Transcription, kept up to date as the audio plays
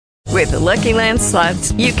With the Lucky Land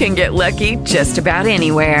Slots, you can get lucky just about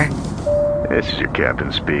anywhere. This is your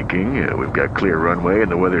captain speaking. We've got clear runway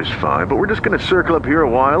and the weather's fine, but we're just going to circle up here a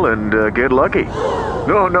while and get lucky.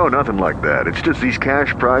 No, nothing like that. It's just these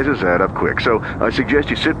cash prizes add up quick. So I suggest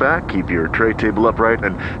you sit back, keep your tray table upright,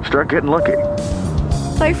 and start getting lucky.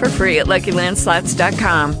 Play for free at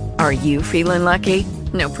LuckyLandSlots.com. Are you feeling lucky?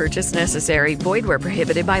 No purchase necessary. Void where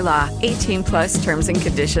prohibited by law. 18 plus terms and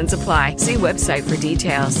conditions apply. See website for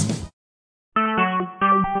details.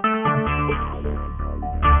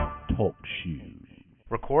 Talk shoes.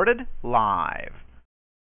 Recorded live.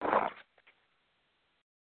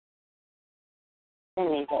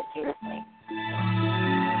 AUN,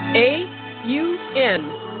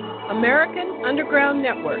 American Underground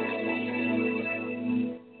Network.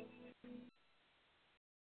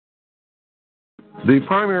 The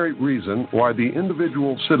primary reason why the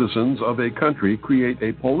individual citizens of a country create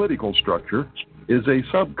a political structure is a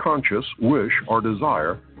subconscious wish or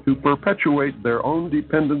desire to perpetuate their own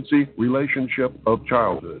dependency relationship of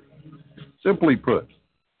childhood. Simply put,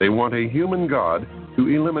 they want a human God to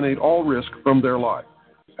eliminate all risk from their life,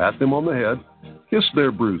 pat them on the head, kiss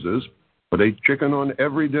their bruises, put a chicken on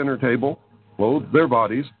every dinner table, clothe their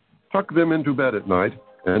bodies, tuck them into bed at night,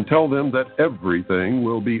 and tell them that everything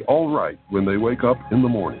will be all right when they wake up in the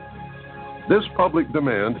morning. This public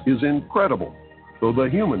demand is incredible, so the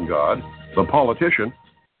human God, the politician,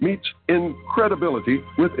 meets incredibility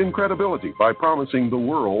with incredibility by promising the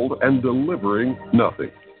world and delivering nothing.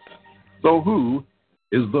 So who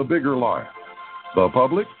is the bigger liar, the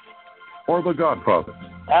public or the Godfather?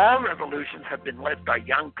 All revolutions have been led by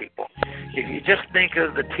young people. If you just think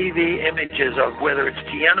of the TV images of whether it's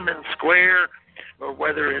Tiananmen Square or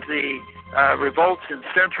whether it's the revolts in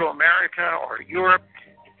Central America or Europe,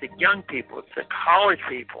 it's the young people, it's the college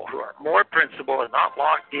people who are more principled and not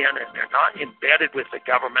locked in and they're not embedded with the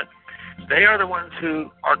government. They are the ones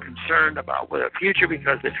who are concerned about the future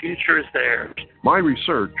because the future is theirs. My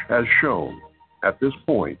research has shown at this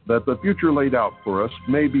point that the future laid out for us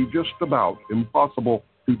may be just about impossible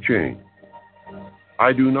to change.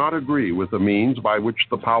 I do not agree with the means by which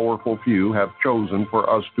the powerful few have chosen for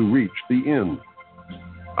us to reach the end.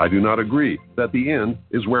 I do not agree that the end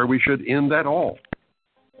is where we should end at all.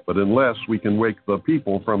 But unless we can wake the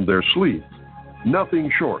people from their sleep, nothing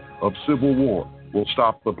short of civil war will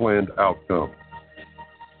stop the planned outcome.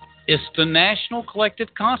 It's the National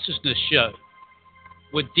Collective Consciousness Show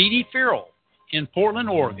with Dee Dee Farrell in Portland,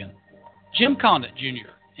 Oregon, Jim Condit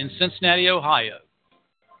Jr. in Cincinnati, Ohio,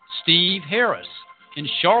 Steve Harris in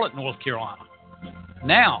Charlotte, North Carolina.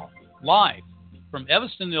 Now, live from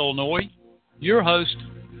Evanston, Illinois, your host,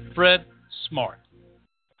 Fred Smart.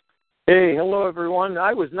 Hey, hello, everyone.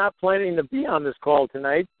 I was not planning to be on this call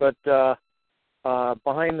tonight, but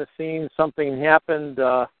behind the scenes, something happened.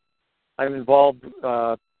 I'm involved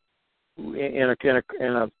in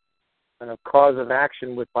a cause of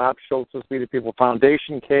action with Bob Schultz's We the People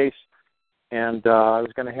Foundation case, and I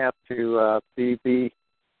was going to have to be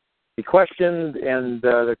questioned, and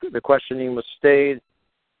the questioning was stayed.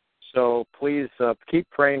 So please keep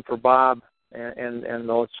praying for Bob and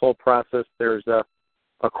this whole process. There's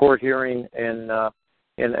a court hearing in a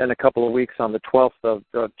couple of weeks on the 12th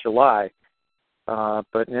of July.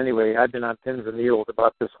 But anyway, I've been on pins and needles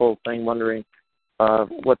about this whole thing, wondering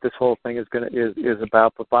what this whole thing is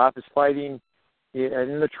about. But Bob is fighting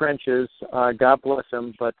in the trenches. God bless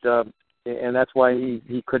him. But and that's why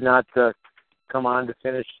he could not come on to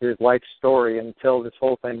finish his life story until this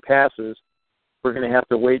whole thing passes. We're going to have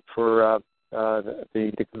to wait for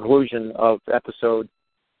the conclusion of episode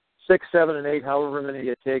 6, 7, and 8, however many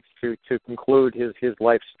it takes to conclude his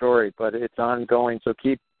life story. But it's ongoing, so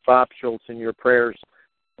keep Bob Schultz in your prayers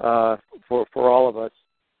for all of us.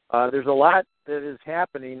 There's a lot that is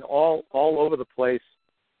happening all over the place.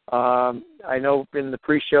 I know in the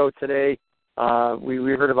pre-show today we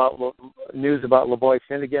heard about news about LaVoy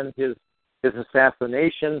Finnegan, his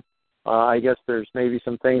assassination. I guess there's maybe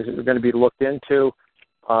some things that are going to be looked into.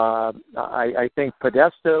 I think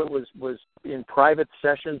Podesta was in private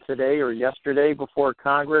session today or yesterday before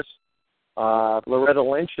Congress. Loretta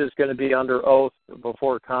Lynch is going to be under oath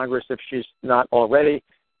before Congress if she's not already.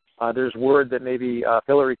 There's word that maybe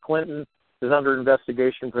Hillary Clinton is under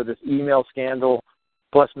investigation for this email scandal,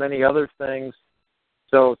 plus many other things.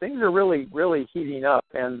 So things are really, really heating up.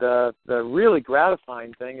 And the really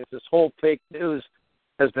gratifying thing is this whole fake news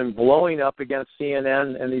has been blowing up against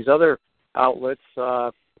CNN and these other outlets.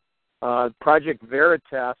 Project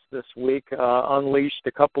Veritas this week unleashed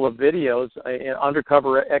a couple of videos in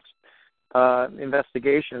undercover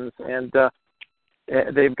investigations, and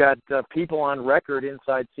they've got people on record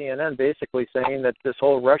inside CNN basically saying that this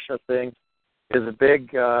whole Russia thing is a big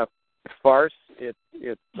farce.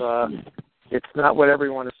 It's not what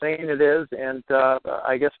everyone is saying it is, and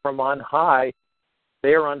I guess from on high,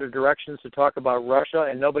 they are under directions to talk about Russia,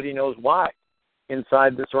 and nobody knows why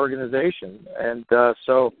inside this organization. And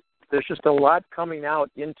so there's just a lot coming out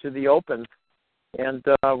into the open, and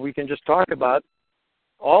we can just talk about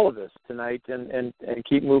all of this tonight and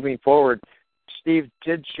keep moving forward. Steve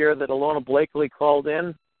did share that Alona Blakely called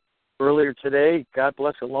in earlier today. God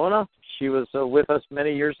bless Alona. She was with us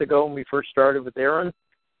many years ago when we first started with Aaron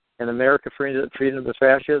and America Freedom to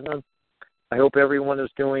Fascism. I hope everyone is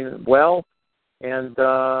doing well. And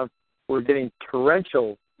we're getting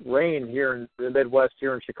torrential rain here in the Midwest,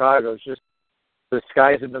 here in Chicago. It's just the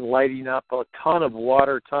skies have been lighting up. A ton of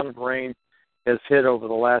water, a ton of rain has hit over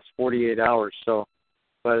the last 48 hours. So,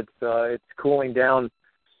 but it's cooling down,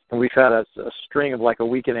 and we've had a string of like a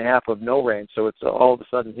week and a half of no rain. So it's all of a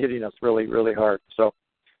sudden hitting us really, really hard. So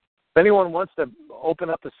if anyone wants to open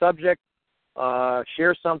up the subject,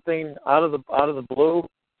 share something out of the blue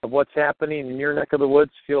of what's happening in your neck of the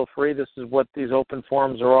woods, feel free. This is what these open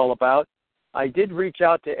forums are all about. I did reach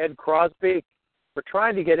out to Ed Crosby. We're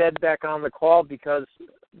trying to get Ed back on the call because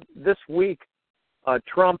this week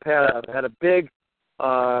Trump had a big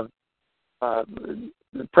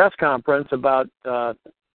press conference about the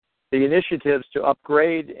initiatives to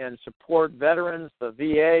upgrade and support veterans, the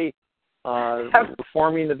VA,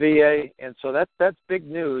 reforming the VA, and so that's big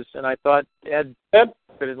news. And I thought Ed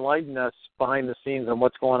could enlighten us behind the scenes on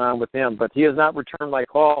what's going on with him, but he has not returned my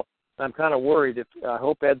call. I'm kind of worried. I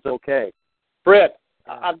hope Ed's okay. Fred,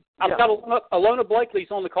 I've got Alona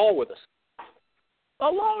Blakely's on the call with us.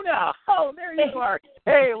 Alona! Oh, there you are.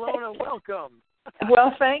 Hey, Alona, welcome.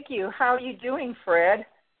 Well, thank you. How are you doing, Fred?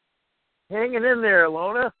 Hanging in there,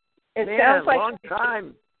 Alona. It sounds like long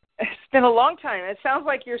time. It's been a long time. It sounds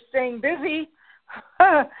like you're staying busy.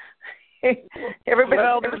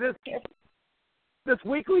 This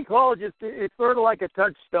weekly call it's sort of like a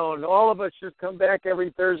touchstone. All of us just come back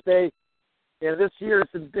every Thursday, and this year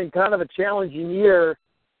it's been kind of a challenging year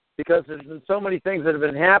because there's been so many things that have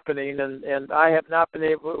been happening, and I have not been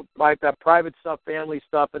able. I've got private stuff, family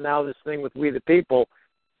stuff, and now this thing with We the People.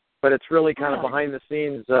 But it's really kind of behind the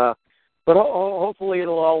scenes. But hopefully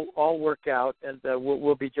it'll all work out, and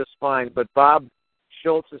we'll be just fine. But Bob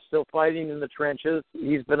Schultz is still fighting in the trenches.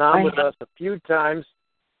 He's been on with us a few times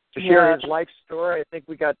to share his life story. I think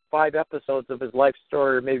we got 5 episodes of his life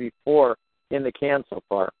story, or maybe 4 in the can so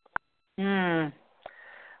far.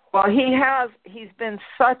 Well, he's been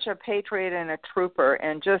such a patriot and a trooper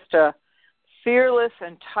and just a fearless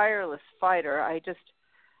and tireless fighter. I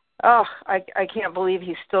can't believe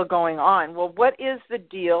he's still going on. Well, what is the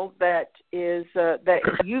deal that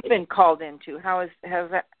you've been called into? How has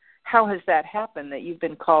that happened that you've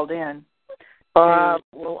been called in? Well,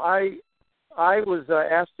 I was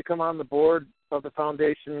asked to come on the board of the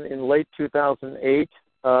foundation in late 2008,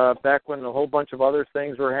 back when a whole bunch of other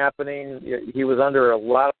things were happening. He was under a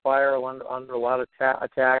lot of fire, under a lot of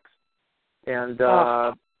attacks, and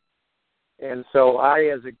so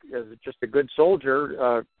I, as just a good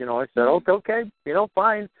soldier, I said, okay,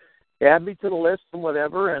 fine, add me to the list and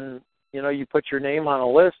whatever, and you put your name on a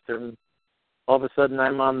list, and all of a sudden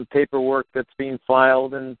I'm on the paperwork that's being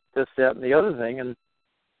filed and this, that, and the other thing, and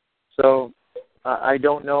so I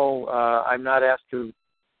don't know. I'm not asked to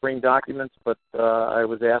bring documents, but I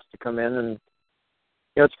was asked to come in, and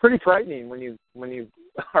it's pretty frightening when you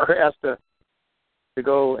are asked to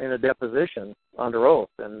go in a deposition under oath,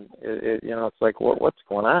 and it's like what's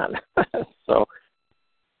going on. So,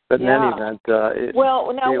 but in any event,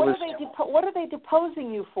 what are they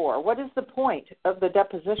deposing you for? What is the point of the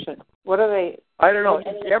deposition? What are they? I don't know.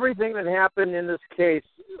 Everything that happened in this case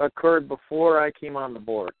occurred before I came on the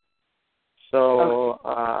board. So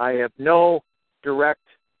I have no direct,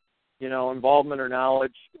 involvement or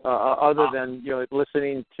knowledge other than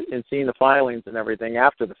listening to and seeing the filings and everything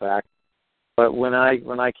after the fact. But when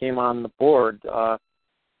I came on the board, Bob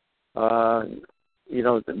and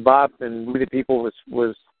We the People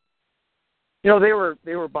was they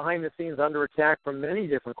were behind the scenes under attack from many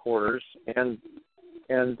different quarters, and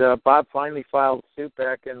Bob finally filed suit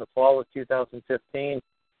back in the fall of 2015,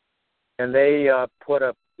 and they put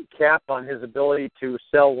a cap on his ability to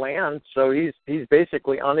sell land, so he's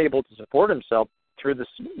basically unable to support himself through the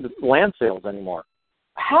land sales anymore.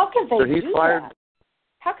 How could they do that?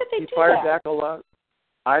 How could they do that? He fired back a lot.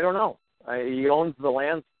 I don't know. He owns the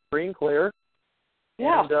land free and clear.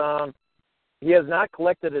 Yeah. And he has not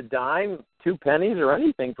collected a dime, 2 pennies, or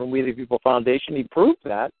anything from We the People Foundation. He proved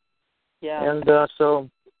that. Yeah. And so,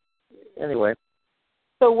 anyway.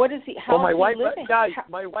 So what is he? How well, my is wife, he living? guys,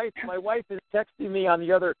 my wife is texting me on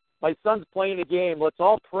the other. My son's playing a game. Let's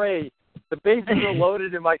all pray. The bases are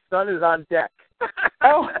loaded and my son is on deck.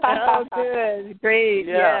 Oh, good, great,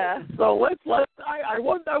 yeah. So I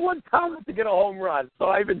want Thomas to get a home run. So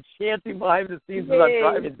I've been chanting behind the scenes as I'm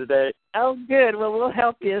driving today. Oh, good. Well, we'll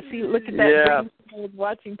help you. See, look at that. Yeah.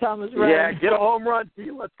 Watching Thomas run. Yeah, get a home run, T.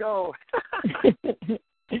 Let's go.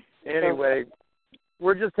 Anyway,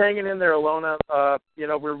 we're just hanging in there, Alona.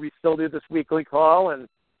 We still do this weekly call and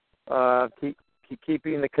keep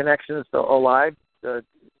keeping the connections alive. And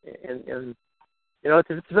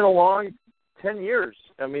it's been a long 10 years.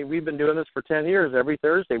 I mean, we've been doing this for 10 years. Every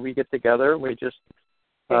Thursday we get together. We just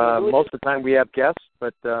most of the time we have guests,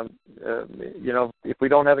 but if we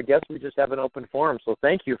don't have a guest, we just have an open forum. So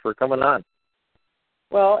thank you for coming on.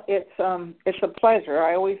 Well, it's a pleasure.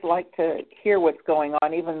 I always like to hear what's going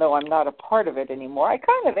on, even though I'm not a part of it anymore. I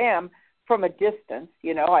kind of am from a distance.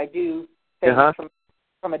 I do things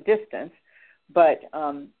from a distance, but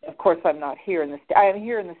of course I'm not here in the I am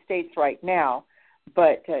here in the States right now.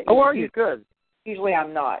 But are you? Good. Usually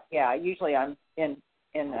I'm not. Yeah, usually I'm in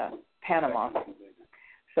Panama.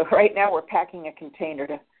 So right now we're packing a container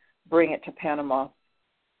to bring it to Panama.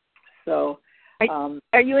 So.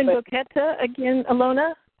 Are you in Boquete again,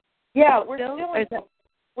 Alona? Yeah, we're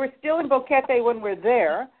still in Boquete when we're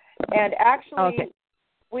there, and actually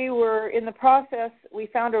we were in the process. We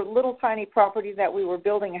found a little tiny property that we were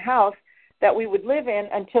building a house that we would live in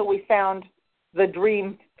until we found the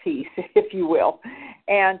dream piece, if you will.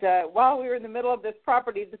 And while we were in the middle of this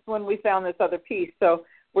property, this is when we found this other piece. So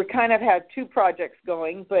we kind of had two projects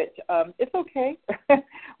going, but it's okay.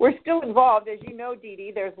 We're still involved, as you know, Dee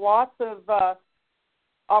Dee. There's lots of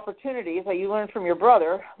opportunities that you learn from your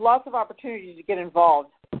brother, lots of opportunities to get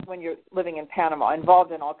involved when you're living in Panama,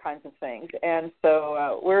 involved in all kinds of things. And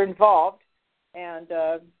so we're involved, and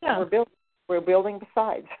we're building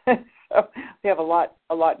besides. So we have a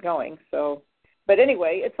lot going. So, but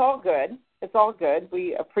anyway, it's all good. It's all good.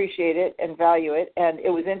 We appreciate it and value it. And it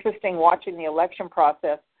was interesting watching the election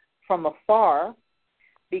process from afar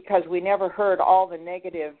because we never heard all the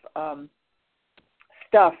negative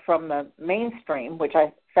stuff from the mainstream, which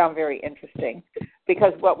I found very interesting,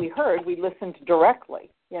 because what we heard, we listened directly,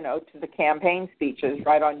 to the campaign speeches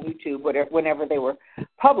right on YouTube, whenever they were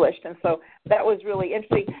published. And so that was really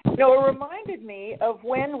interesting. It reminded me of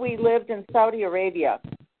when we lived in Saudi Arabia.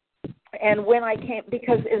 And when I came,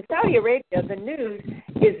 because in Saudi Arabia, the news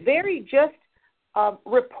is very just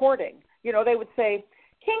reporting. They would say,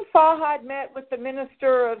 King Fahad met with the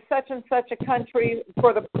minister of such and such a country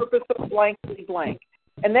for the purpose of blankly blank.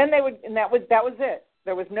 And then that was it.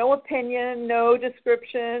 There was no opinion, no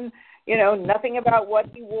description, nothing about what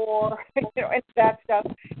he wore, and that stuff.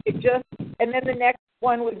 And then the next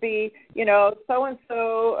one would be,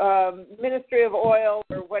 so-and-so Ministry of Oil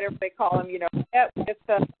or whatever they call them, met with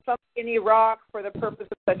somebody in Iraq for the purpose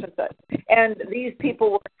of such and such. And these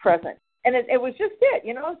people were present. And it was just it,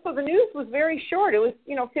 So the news was very short. It was,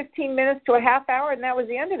 15 minutes to a half hour, and that was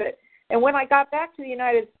the end of it. And when I got back to the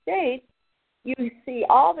United States, you see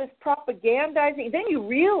all this propagandizing. Then you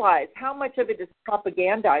realize how much of it is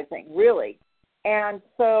propagandizing, really. And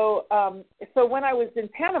so when I was in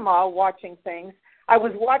Panama watching things, I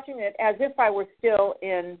was watching it as if I were still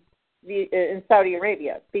in Saudi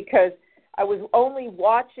Arabia, because I was only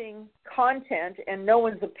watching content and no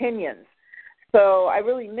one's opinions. So I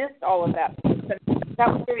really missed all of that. That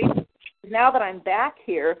was very. Now that I'm back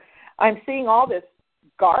here, I'm seeing all this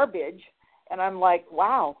garbage, and I'm like,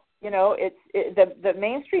 wow. The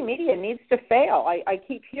mainstream media needs to fail. I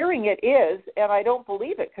keep hearing it is, and I don't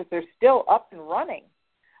believe it because they're still up and running.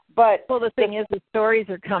 But the thing is, the stories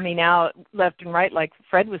are coming out left and right. Like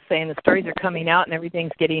Fred was saying, the stories are coming out and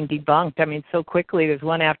everything's getting debunked. I mean, so quickly, there's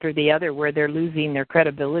one after the other where they're losing their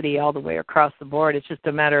credibility all the way across the board. It's just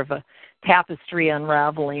a matter of a tapestry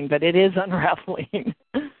unraveling, but it is unraveling.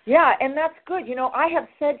 Yeah, and that's good. I have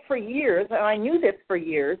said for years, and I knew this for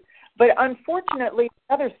years, but unfortunately,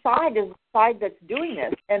 the other side is the side that's doing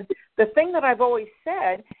this. And the thing that I've always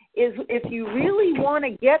said is if you really want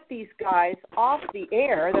to get these guys off the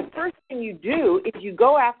air, the first thing you do is you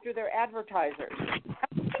go after their advertisers.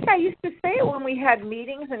 I think I used to say it when we had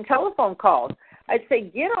meetings and telephone calls. I'd say,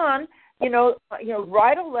 get on,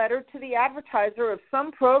 write a letter to the advertiser of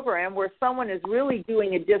some program where someone is really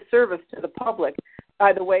doing a disservice to the public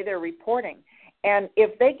by the way they're reporting. And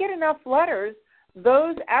if they get enough letters,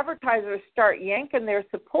 those advertisers start yanking their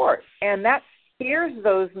support, and that scares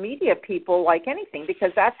those media people like anything,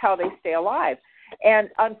 because that's how they stay alive. And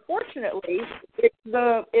unfortunately, it's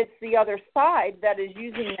the other side that is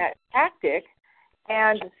using that tactic,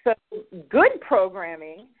 And so good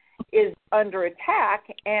programming is under attack,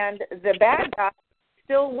 and the bad guys are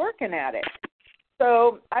still working at it.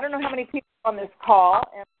 So I don't know how many people on this call,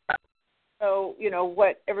 and so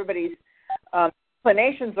what everybody's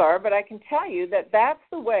explanations are, but I can tell you that that's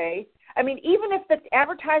the way. I mean, even if the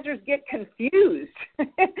advertisers get confused,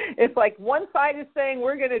 it's like one side is saying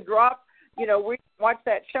we're going to drop, we don't watch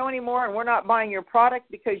that show anymore and we're not buying your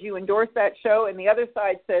product because you endorse that show, and the other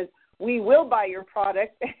side says we will buy your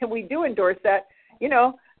product and we do endorse that,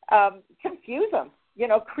 confuse them,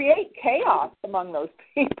 create chaos among those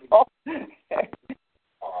people.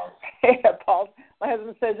 Paul, my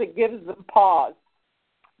husband says it gives them pause.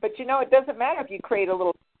 But, it doesn't matter if you create a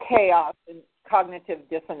little chaos and cognitive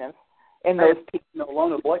dissonance in those people.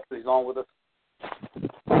 Lona Blakely's on with us.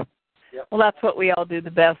 Yep. Well, that's what we all do the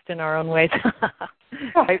best in our own ways.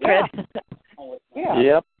 Right, Fred? Yeah.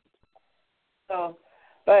 Yep. So,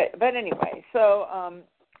 but anyway, so I'm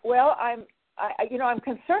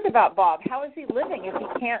concerned about Bob. How is he living if he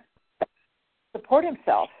can't support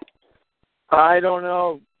himself? I don't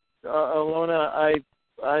know, Alona.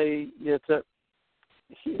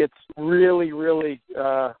 It's really, really,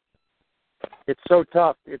 it's so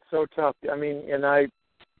tough. It's so tough. I mean, and I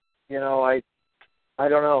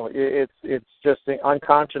don't know. It's just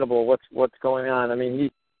unconscionable what's going on. I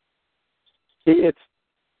mean, it's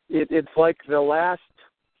like the last.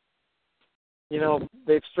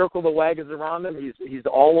 They've circled the wagons around him. He's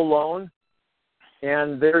all alone,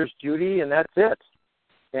 and there's Judy, and that's it.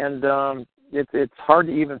 And it's hard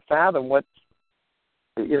to even fathom what.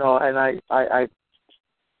 And I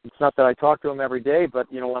it's not that I talk to him every day,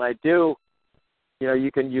 but when I do,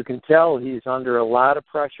 you can tell he's under a lot of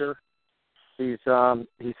pressure. He's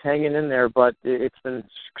hanging in there, but it's been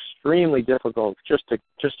extremely difficult just to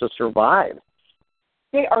survive.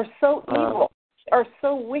 They are so evil, are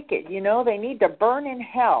so wicked. They need to burn in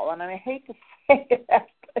hell, and I hate to say that,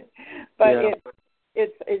 but yeah.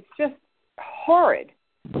 it's just horrid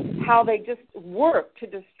how they just work to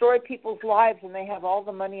destroy people's lives, and they have all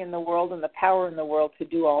the money in the world and the power in the world to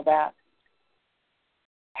do all that.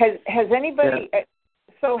 Has anybody? Yeah.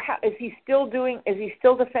 So is he still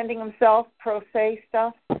defending himself, pro se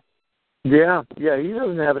stuff? Yeah. He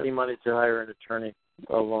doesn't have any money to hire an attorney,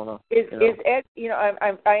 Alona. Is Ed?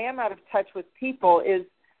 I am out of touch with people. Is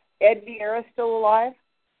Ed Vieira still alive?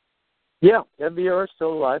 Yeah, Ed Vieira is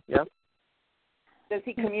still alive. Yeah. Does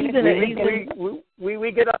he communicate?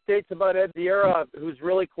 We get updates about Ed Vieira, who's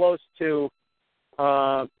really close to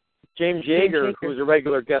James Yeager, who's a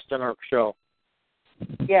regular guest on our show.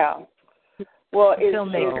 Yeah. Well,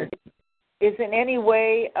 is in any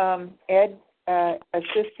way Ed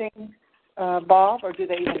assisting Bob, or do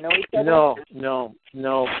they even know each other? No.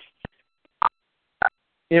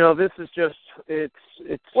 This is just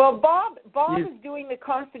it's. Well, Bob is doing the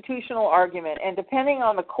constitutional argument, and depending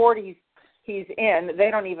on the court he's in, they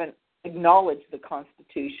don't even acknowledge the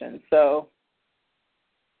Constitution. So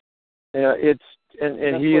yeah, it's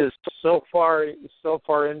and he is so far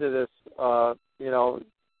into this.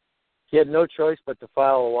 He had no choice but to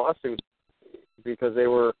file a lawsuit because they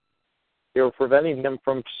were preventing him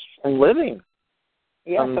from living.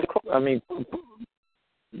 Yes, of course. I mean,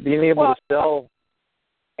 being able to sell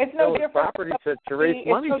it's no different property to raise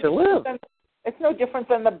money to live. It's no different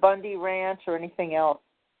than the Bundy Ranch or anything else.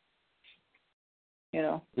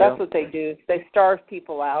 That's what they do. They starve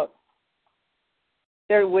people out.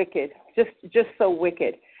 They're wicked, just so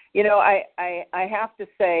wicked. I have to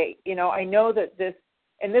say, I know that this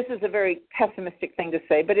is a very pessimistic thing to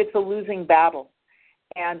say, but it's a losing battle.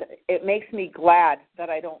 And it makes me glad that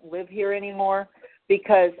I don't live here anymore,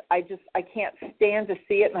 because I can't stand to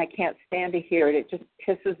see it and I can't stand to hear it. It just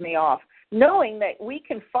pisses me off, knowing that we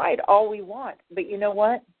can fight all we want. But you know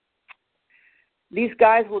what? These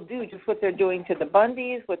guys will do just what they're doing to the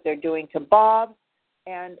Bundys, what they're doing to Bob,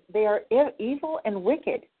 and they are evil and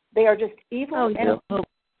wicked. They are just evil and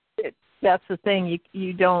wicked. That's the thing.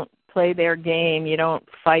 You don't play their game. You don't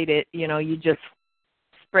fight it. You just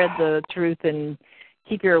spread the truth and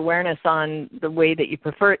keep your awareness on the way that you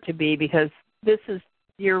prefer it to be, because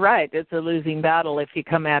you're right, it's a losing battle if you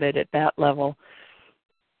come at it at that level.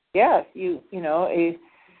 Yes,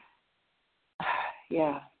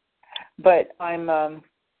 yeah. But I'm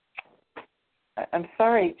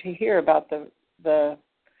sorry to hear about the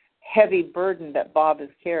heavy burden that Bob is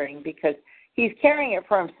carrying, because he's carrying it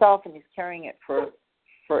for himself and he's carrying it for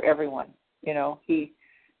everyone. He's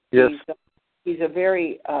a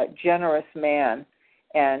very generous man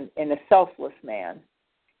and a selfless man,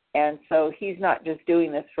 and so he's not just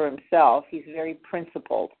doing this for himself. He's very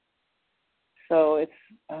principled. So it's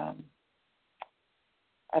I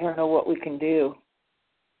don't know what we can do.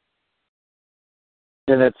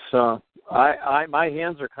 And it's my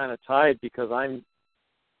hands are kind of tied because I'm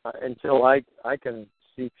until I can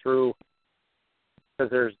see through,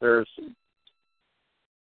 because there's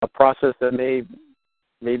a process that may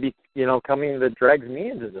be coming that drags me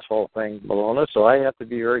into this whole thing, Malona. So I have to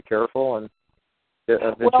be very careful and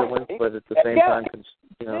vigilant, but at the same time,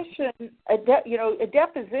 a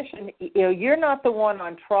deposition. You're not the one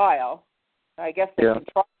on trial. I guess they can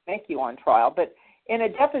try to make you on trial, but in a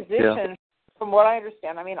deposition, from what I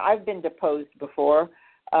understand, I mean, I've been deposed before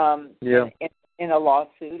in a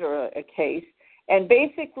lawsuit or a case, and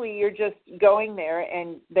basically you're just going there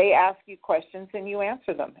and they ask you questions and you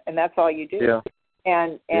answer them, and that's all you do. Yeah.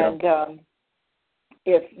 And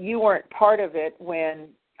if you weren't part of it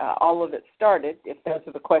when all of it started, if those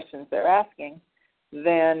are the questions they're asking,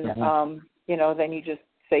 then then you just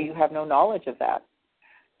say you have no knowledge of that.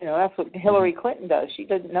 That's what Hillary Clinton does. She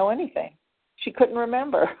didn't know anything. She couldn't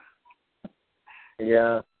remember.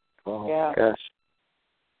 Yeah. Oh, yeah. Gosh.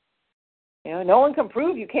 No one can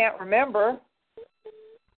prove you can't remember.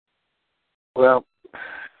 Well.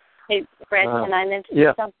 Hey, Fred, can I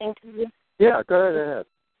mention something to you? Yeah, go ahead.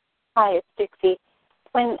 Hi, it's Dixie.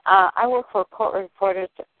 When I work for court reporters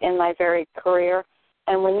in my very career,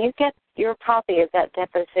 and when you get your copy of that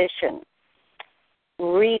deposition,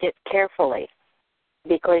 read it carefully,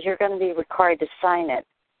 because you're going to be required to sign it.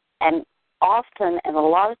 And often, and a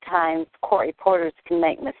lot of times, court reporters can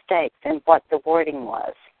make mistakes in what the wording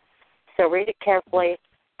was. So read it carefully,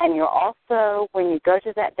 and you're also, when you go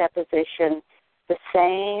to that deposition, the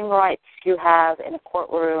same rights you have in a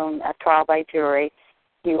courtroom, a trial by jury.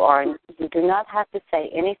 You do not have to say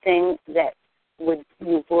anything that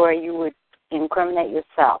where you would incriminate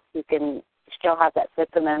yourself. You can still have that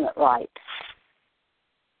Fifth Amendment right.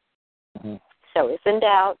 Mm-hmm. So if in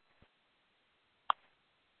doubt,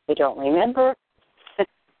 you don't remember,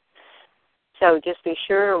 so just be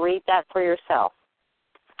sure to read that for yourself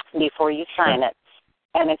before you sign it.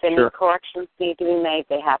 And if any corrections need to be made,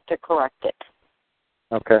 they have to correct it.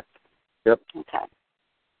 Okay. Yep. Okay.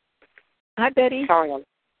 Hi, Betty. Sorry.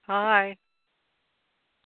 Hi.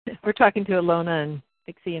 We're talking to Alona and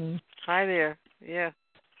Dixie and... Hi there. Yeah.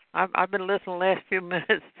 I've been listening the last few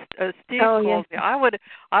minutes. Steve called me. I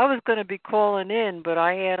was going to be calling in, but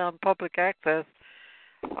I had on public access.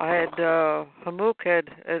 I had Hamuk had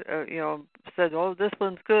said, "Oh, this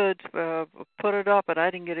one's good. Put it up," and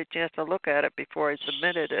I didn't get a chance to look at it before I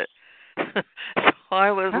submitted it. So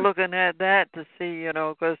I was looking at that to see,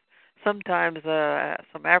 because sometimes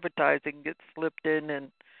some advertising gets slipped in,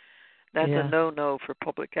 and that's a no-no for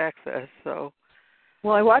public access. So.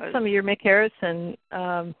 Well, I watched some of your Mick Harrison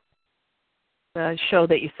show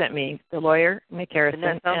that you sent me, the lawyer, Mick Harrison.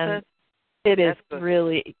 Isn't that something? And it is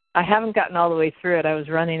really, I haven't gotten all the way through it. I was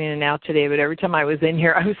running in and out today, but every time I was in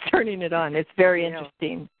here, I was turning it on. It's very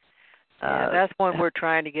interesting. That's one we're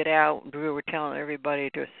trying to get out. We were telling everybody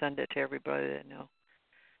to send it to everybody that know.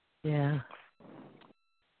 Yeah.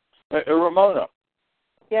 Ramona.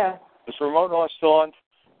 Yeah. Is Ramona still on?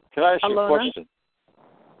 Can I ask you a question?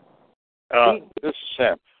 This is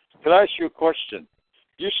Sam. Can I ask you a question?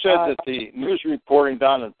 You said that the news reporting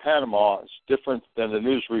down in Panama is different than the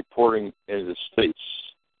news reporting in the States.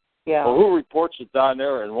 Yeah. Well, who reports it down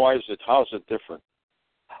there, and how's it different?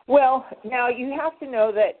 Well, now you have to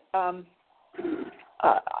know that,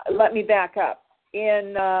 let me back up.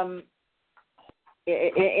 In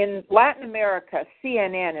Latin America,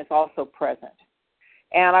 CNN is also present.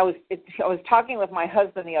 And I was talking with my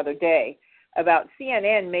husband the other day about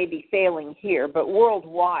CNN may be failing here, but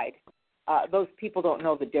worldwide, those people don't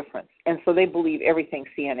know the difference. And so they believe everything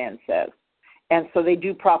CNN says. And so they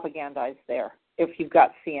do propagandize there if you've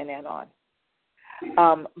got CNN on.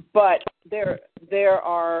 But there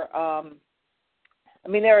are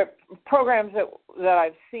programs that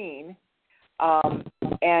I've seen,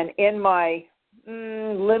 and in my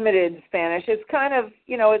limited Spanish, it's kind of,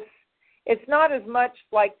 it's not as much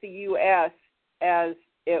like the U.S. as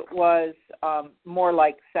it was more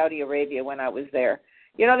like Saudi Arabia when I was there.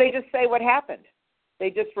 They just say what happened.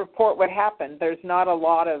 They just report what happened. There's not a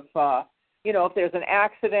lot of, if there's an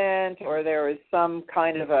accident or there is some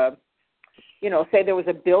kind of a, say there was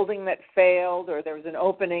a building that failed or there was an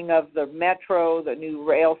opening of the metro, the new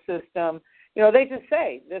rail system. They just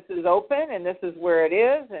say this is open and this is where it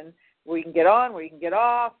is and where you can get on, where you can get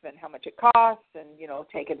off, and how much it costs, and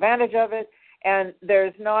take advantage of it. And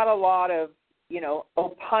there's not a lot of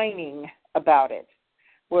opining about it.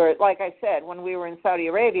 Where, like I said, when we were in Saudi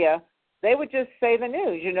Arabia, they would just say the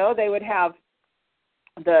news. They would have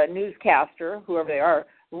the newscaster, whoever they are,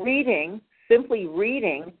 simply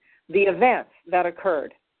reading the events that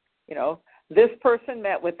occurred. this person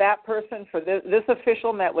met with that person, for this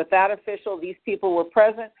official met with that official, these people were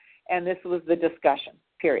present, and this was the discussion,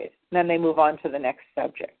 period. And then they move on to the next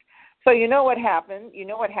subject. So you know what happened, you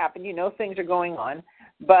know things are going on,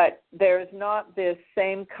 but there's not this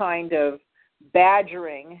same kind of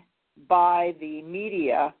badgering by the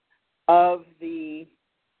media of the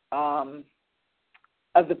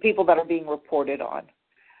people that are being reported on.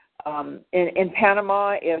 In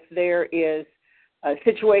Panama, if there is a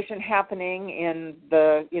situation happening in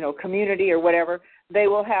the community or whatever, they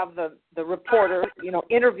will have the reporter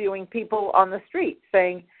interviewing people on the street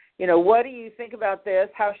saying, what do you think about this?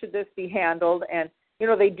 How should this be handled? And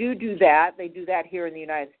they do that. They do that here in the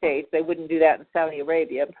United States. They wouldn't do that in Saudi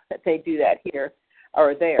Arabia, but they do that here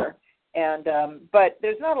or there. And but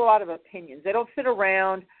there's not a lot of opinions. They don't sit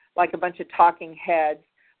around like a bunch of talking heads,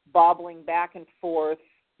 bobbling back and forth,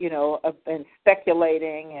 and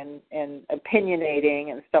speculating and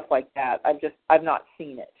opinionating and stuff like that. I've not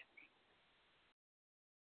seen it.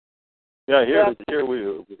 Yeah, here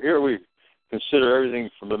we consider everything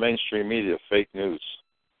from the mainstream media fake news.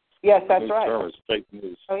 Yes, that's right. The term is fake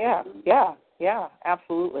news. Oh yeah,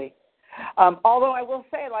 absolutely. Although I will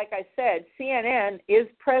say, like I said, CNN is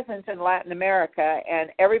present in Latin America, and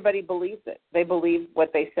everybody believes it. They believe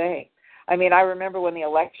what they say. I mean, I remember when the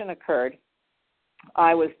election occurred,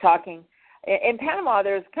 I was talking in Panama.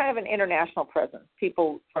 There's kind of an international presence.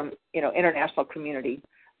 People from international community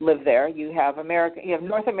live there. You have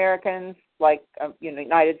North Americans like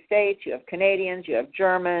United States. You have Canadians. You have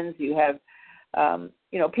Germans. You have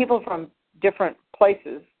people from different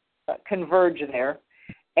places converge there.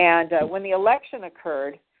 And when the election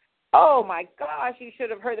occurred, oh my gosh, you should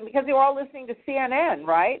have heard them, because they were all listening to CNN,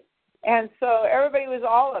 right? And so everybody was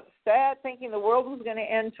all upset, thinking the world was going to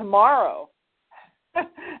end tomorrow.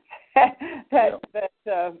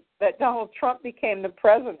 that Donald Trump became the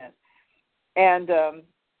president. And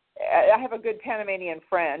I have a good Panamanian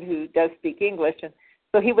friend who does speak English, and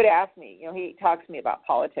so he would ask me, he talks to me about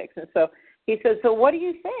politics, and so he says, so what do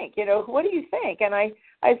you think? What do you think? And I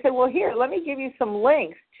said, well, here, let me give you some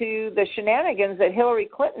links to the shenanigans that Hillary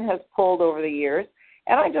Clinton has pulled over the years,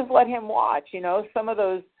 and I just let him watch, some of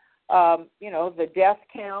those, the death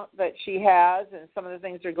count that she has and some of the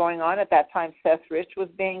things that are going on. At that time, Seth Rich was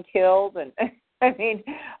being killed, and I mean,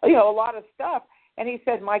 a lot of stuff. And he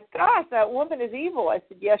said, my gosh, that woman is evil. I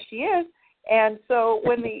said, yes, she is. And so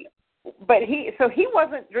he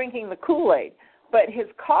wasn't drinking the Kool-Aid, but his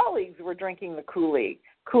colleagues were drinking the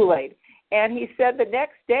Kool-Aid. And he said the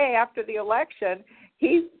next day after the election,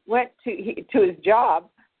 he went to his job,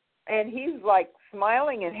 and he's like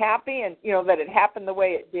smiling and happy, and that it happened the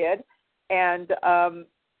way it did. And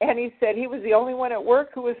he said he was the only one at work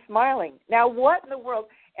who was smiling. Now, what in the world?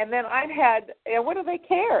 And then I've had, what do they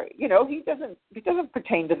care? He doesn't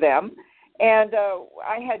pertain to them. And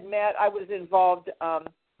I was involved.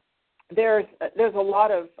 There's a lot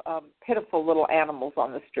of pitiful little animals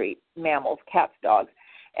on the street, mammals, cats, dogs,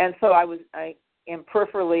 and so I am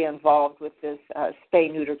peripherally involved with this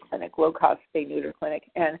spay-neuter clinic, low-cost spay-neuter clinic,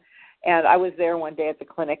 and I was there one day at the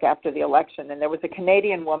clinic after the election, and there was a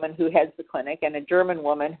Canadian woman who heads the clinic and a German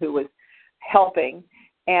woman who was helping,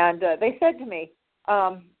 and they said to me,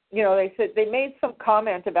 they made some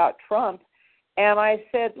comment about Trump, and I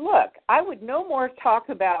said, look, I would no more talk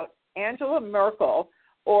about Angela Merkel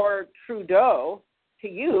or Trudeau to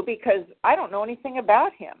you because I don't know anything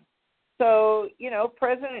about him. So,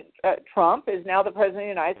 President Trump is now the President of the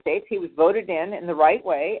United States. He was voted in the right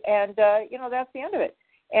way, and, that's the end of it.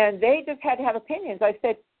 And they just had to have opinions. I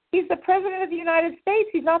said, he's the President of the United States.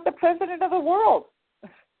 He's not the President of the world.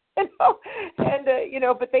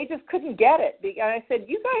 But they just couldn't get it. And I said,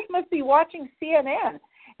 you guys must be watching CNN.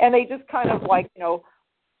 And they just kind of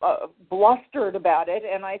blustered about it.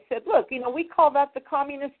 And I said, look, we call that the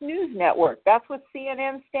Communist News Network. That's what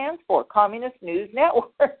CNN stands for, Communist News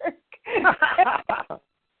Network.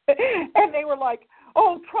 And they were like,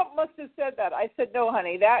 oh, Trump must have said that. I said, no,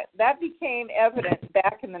 honey, that became evident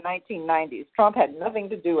back in the 1990s. Trump had nothing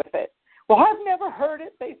to do with it. Well, I've never heard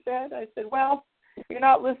it, they said. I said, well, you're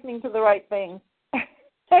not listening to the right thing.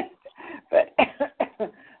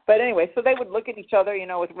 But anyway, so they would look at each other,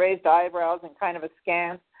 with raised eyebrows and kind of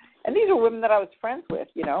askance. And these are women that I was friends with,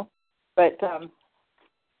 But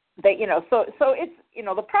they, so it's,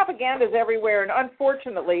 the propaganda is everywhere, and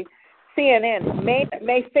unfortunately, CNN may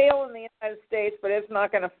fail in the United States, but it's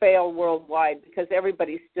not going to fail worldwide because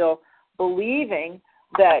everybody's still believing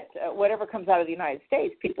that whatever comes out of the United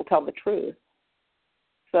States, people tell the truth.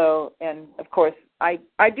 So, and of course, I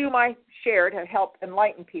do my share to help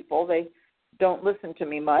enlighten people. They don't listen to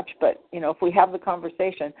me much, but, if we have the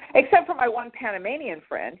conversation, except for my one Panamanian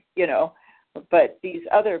friend, but these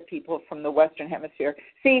other people from the Western Hemisphere.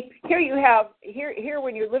 See, here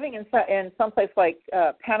when you're living in someplace like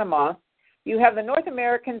Panama, you have the North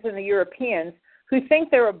Americans and the Europeans who think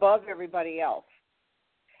they're above everybody else.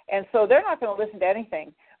 And so they're not going to listen to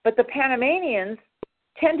anything. But the Panamanians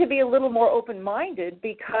tend to be a little more open-minded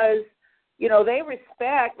because, they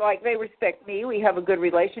respect me. We have a good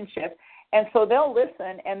relationship. And so they'll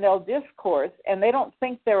listen and they'll discourse, and they don't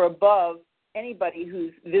think they're above anybody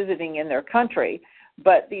who's visiting in their country.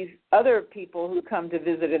 But these other people who come to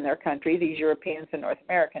visit in their country, these Europeans and North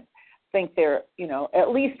Americans, think they're, at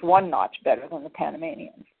least one notch better than the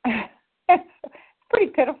Panamanians. It's pretty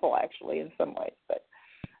pitiful, actually, in some ways.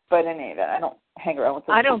 But in any event, I don't hang around with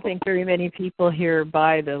those I don't people. think very many people here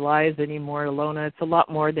buy the lies anymore, Ilona. It's a lot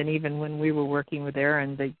more than even when we were working with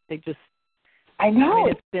Aaron. They just... I know.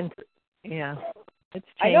 It's been... Yeah, it's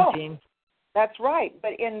I changing. know. That's right.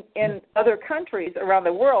 But in other countries around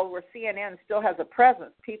the world where CNN still has a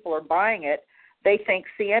presence, people are buying it. They think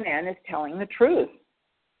CNN is telling the truth.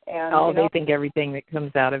 And, they think everything that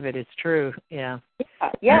comes out of it is true. Yeah.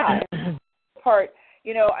 Yeah.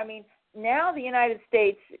 Now the United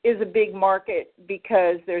States is a big market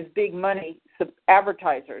because there's big money,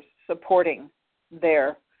 advertisers supporting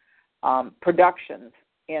their productions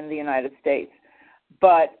in the United States.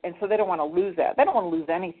 And so they don't want to lose that. They don't want to lose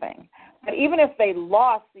anything. But even if they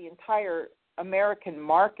lost the entire American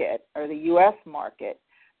market or the U.S. market,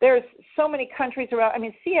 there's so many countries around.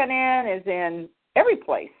 CNN is in every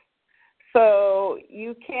place. So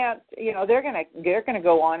you can't, they're going to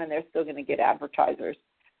go on and they're still going to get advertisers.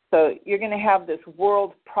 So you're going to have this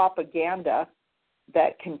world propaganda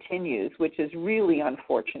that continues, which is really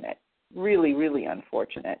unfortunate, really, really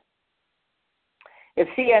unfortunate. If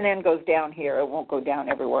CNN goes down here, it won't go down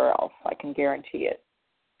everywhere else. I can guarantee it.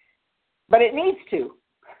 But it needs to.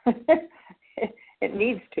 It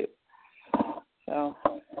needs to. So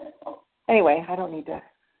anyway, I don't need to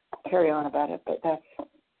carry on about it, but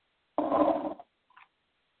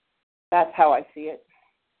that's how I see it,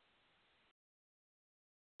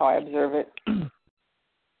 how I observe it.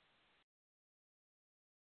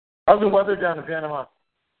 How's the weather down in Panama?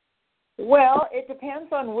 Well, it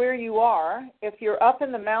depends on where you are. If you're up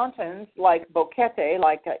in the mountains, like Boquete,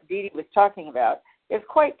 like Dee Dee was talking about, it's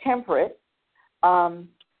quite temperate.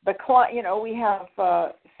 We have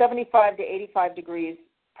 75 to 85 degrees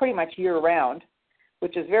pretty much year-round,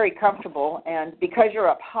 which is very comfortable. And because you're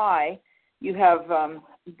up high, you have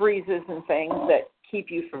breezes and things that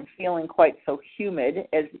keep you from feeling quite so humid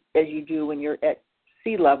as you do when you're at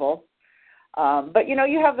sea level. But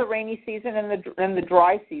you have the rainy season and the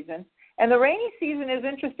dry season. And the rainy season is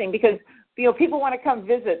interesting because, people want to come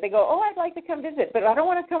visit. They go, I'd like to come visit, but I don't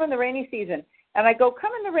want to come in the rainy season. And I go,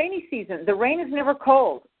 come in the rainy season. The rain is never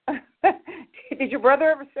cold. Did your brother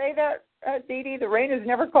ever say that, Dee Dee? The rain is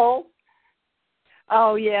never cold?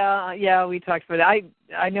 Oh, yeah, we talked about it.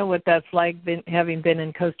 I know what that's like, having been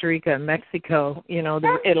in Costa Rica and Mexico. It'll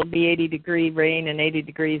be 80-degree rain and 80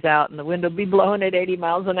 degrees out, and the wind will be blowing at 80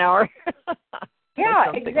 miles an hour.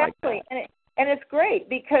 Yeah, exactly. Like and it's great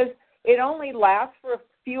because it only lasts for a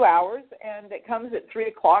few hours, and it comes at 3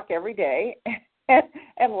 o'clock every day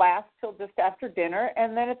and lasts till just after dinner,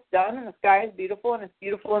 and then it's done, and the sky is beautiful, and it's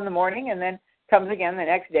beautiful in the morning, and then comes again the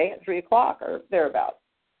next day at 3 o'clock or thereabouts.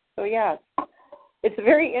 So, yeah, it's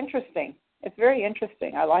very interesting. It's very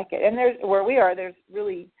interesting. I like it. And where we are, there's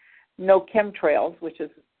really no chemtrails, which is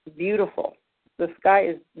beautiful. The sky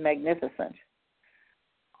is magnificent.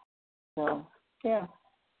 So, yeah.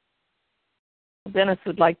 Dennis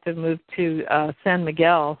would like to move to San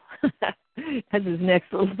Miguel as his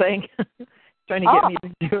next little thing. Trying to get me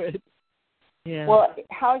to do it. Yeah. Well,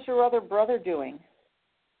 how's your other brother doing?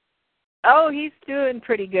 Oh, he's doing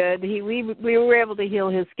pretty good. We were able to heal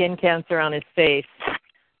his skin cancer on his face,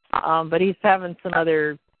 but he's having some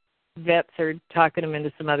other vets are talking him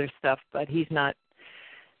into some other stuff, but he's not.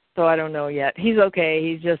 So I don't know yet. He's okay.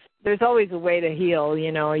 He's just there's always a way to heal.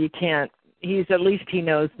 You can't. At least he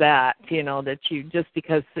knows that. That you just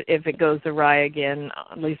because if it goes awry again,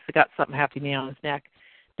 at least he got something happening on his neck.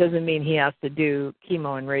 Doesn't mean he has to do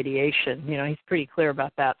chemo and radiation. He's pretty clear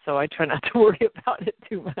about that, so I try not to worry about it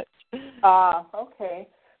too much. Okay.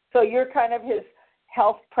 So you're kind of his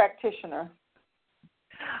health practitioner.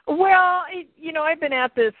 Well, I've been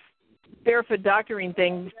at this barefoot doctoring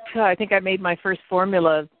thing. I think I made my first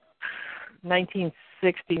formula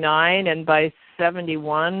 1969, and by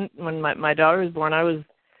 71, when my daughter was born, I was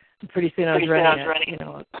running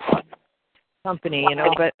a company,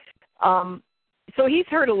 But so he's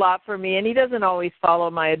heard a lot from me, and he doesn't always follow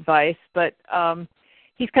my advice, but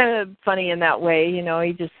he's kind of funny in that way,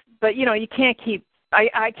 He just, but you can't keep.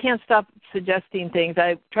 I can't stop suggesting things.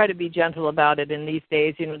 I try to be gentle about it in these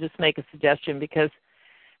days, just make a suggestion because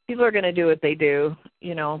people are going to do what they do,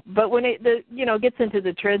 But when it gets into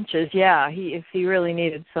the trenches, if he really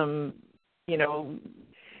needed some,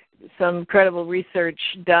 some credible research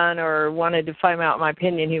done or wanted to find out my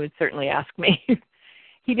opinion, he would certainly ask me.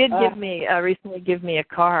 He did recently give me a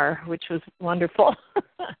car, which was wonderful.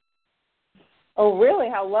 Oh, really?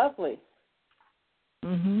 How lovely.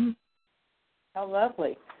 Mhm. How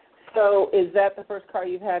lovely. So is that the first car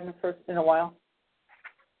you've had in a while?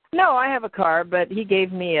 No, I have a car, but he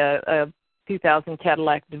gave me a 2000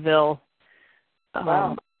 Cadillac DeVille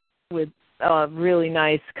with really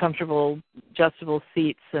nice, comfortable, adjustable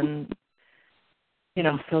seats and,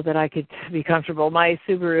 so that I could be comfortable. My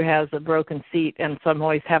Subaru has a broken seat, and so I'm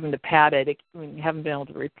always having to pat it. Haven't been able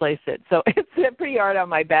to replace it. So it's pretty hard on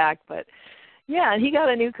my back. But, yeah, and he got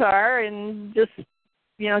a new car and just,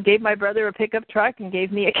 gave my brother a pickup truck and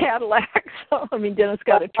gave me a Cadillac. So, Dennis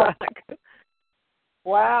got a truck.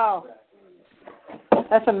 Wow.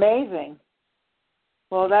 That's amazing.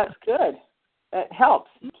 Well, that's good. That helps.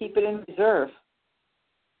 Keep it in reserve.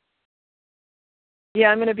 Yeah,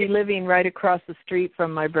 I'm going to be living right across the street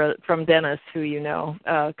from my brother, from Dennis, who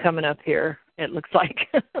coming up here, it looks like.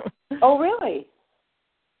 Oh, really?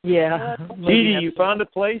 Yeah. Dee, you found a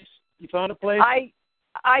place?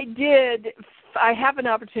 I did. I have an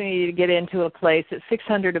opportunity to get into a place. It's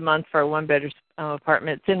 $600 a month for a one-bedroom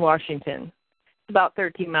apartment. It's in Washington. It's about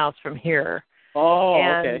 13 miles from here. Oh,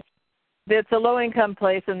 and okay. It's a low-income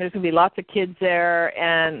place, and there's going to be lots of kids there,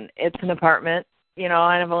 and it's an apartment.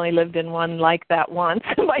 I've only lived in one like that once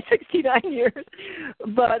in my 69 years.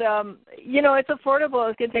 But, it's affordable.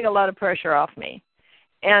 It's going to take a lot of pressure off me.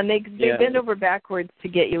 And they bend over backwards to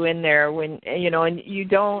get you in there when, and you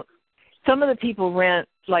don't. Some of the people rent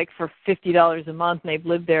like for $50 a month, and they've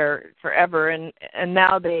lived there forever. And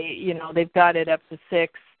now they've got it up to $6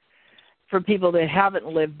 for people that haven't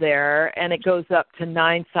lived there, and it goes up to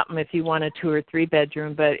 $9 something if you want a 2 or 3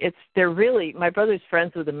 bedroom. But they're really, my brother's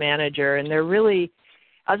friends with the manager, and they're really,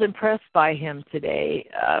 I was impressed by him today.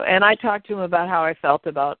 And I talked to him about how I felt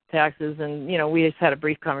about taxes, and we just had a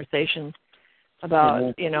brief conversation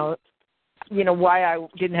about why I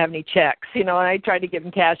didn't have any checks, and I tried to give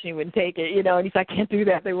him cash and he wouldn't take it, and he's like, I can't do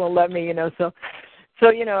that, they won't let me, so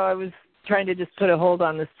I was trying to just put a hold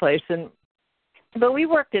on this place, but we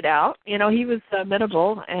worked it out. He was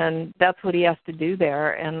amenable, and that's what he has to do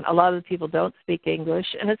there. And a lot of the people don't speak English,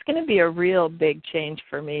 and it's going to be a real big change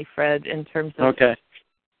for me, Fred, in terms of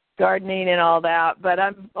gardening and all that. But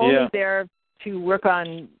I'm only there to work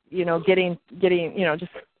on, getting,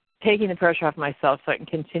 just taking the pressure off myself so I can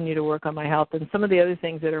continue to work on my health and some of the other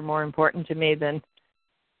things that are more important to me than,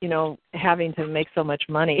 having to make so much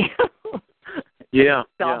money. Yeah.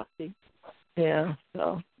 So.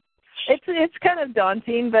 It's kind of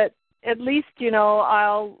daunting, but at least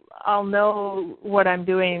I'll know what I'm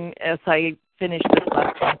doing as I finish this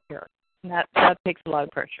last month here. And that takes a lot of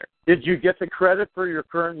pressure. Did you get the credit for your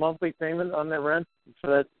current monthly payment on the rent?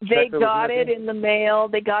 They got it in the mail.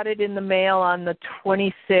 They got it in the mail on the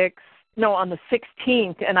 26th. No, on the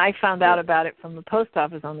 16th, and I found out about it from the post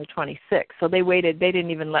office on the 26th. So they waited. They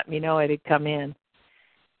didn't even let me know it had come in.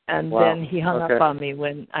 And then he hung up on me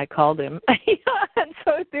when I called him. And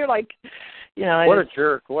so they're like, What a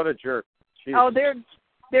jerk. Jesus. Oh,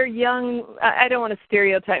 they're young. I don't want to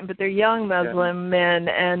stereotype them, but they're young Muslim men,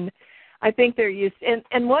 and I think they're used.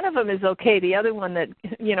 And one of them is okay. The other one that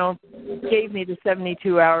gave me the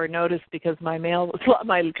 72-hour notice because my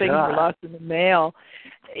things were lost in the mail.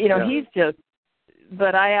 He's just.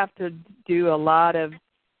 But I have to do a lot of,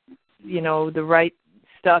 the right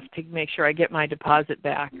stuff to make sure I get my deposit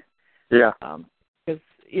back. Yeah.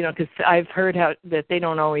 Because I've heard that they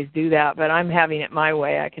don't always do that, but I'm having it my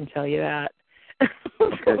way. I can tell you that.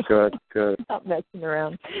 Okay, good. Not messing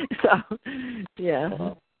around. So,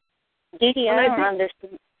 yeah. Dee, I don't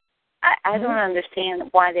understand. I don't understand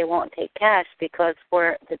why they won't take cash, because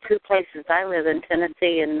for the 2 places I live in,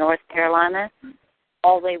 Tennessee and North Carolina,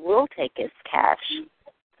 all they will take is cash.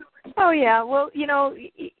 Oh, yeah. Well,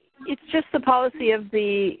 it's just the policy of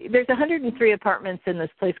there's 103 apartments in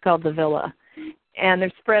this place called the Villa, and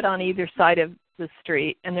they're spread on either side of the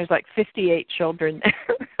street, and there's like 58 children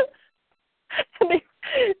there.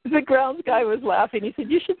 And the grounds guy was laughing. He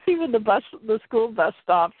said, "You should see when the school bus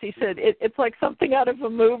stops." He said, "It's like something out of a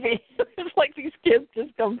movie. It's like these kids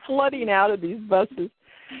just come flooding out of these buses."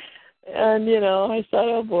 And I thought,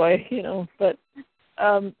 oh boy, but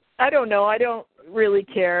I don't know. I don't really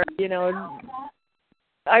care.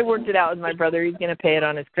 I worked it out with my brother. He's going to pay it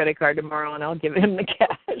on his credit card tomorrow, and I'll give him the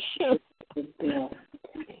cash.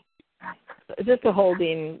 just a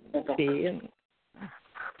holding fee, and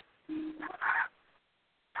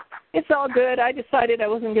it's all good. I decided I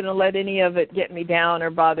wasn't going to let any of it get me down or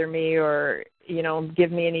bother me or,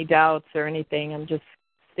 give me any doubts or anything. I'm just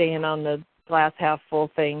staying on the glass half full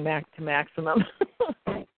thing back to maximum.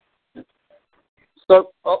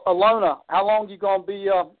 So, Alona, how long are you going to be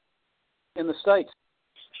in the States?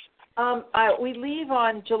 We leave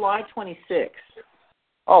on July 26th.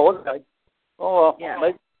 Oh, okay. Oh, yeah.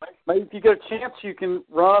 Maybe if you get a chance, you can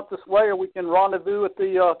run up this way, or we can rendezvous at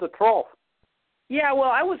the trough. Yeah,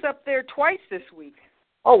 well, I was up there twice this week.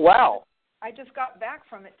 Oh, wow. I just got back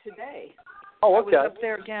from it today. Oh, okay. I was up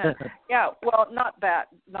there again. Yeah, well, not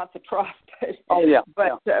the trough.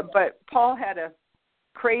 But Paul had a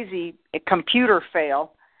crazy computer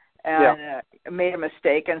fail and made a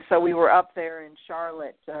mistake, and so we were up there in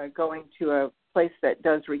Charlotte going to a place that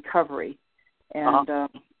does recovery. And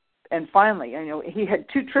and finally, he had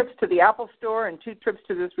 2 trips to the Apple store and 2 trips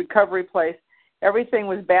to this recovery place. Everything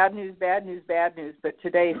was bad news, bad news, bad news. But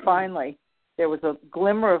today, finally, there was a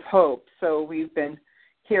glimmer of hope. So we've been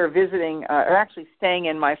here visiting, or actually staying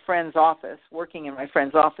in my friend's office, working in my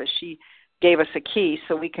friend's office. She gave us a key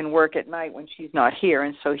so we can work at night when she's not here.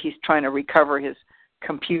 And so he's trying to recover his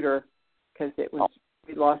computer because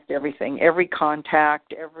we lost everything, every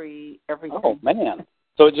contact, everything. Oh, man.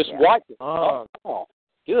 So it just wiped it. Oh,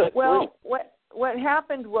 good. Well, what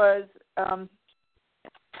happened was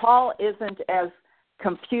Paul isn't as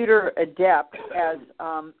computer adept as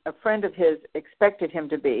a friend of his expected him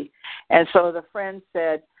to be. And so the friend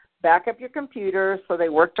said, back up your computer. So they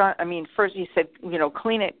worked on, first he said,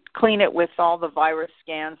 clean it with all the virus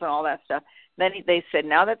scans and all that stuff. Then they said,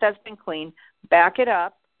 now that that's been cleaned, back it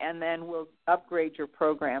up, and then we'll upgrade your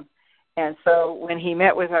program. And so when he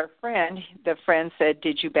met with our friend, the friend said,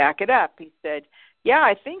 did you back it up? He said, yeah,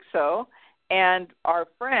 I think so. And our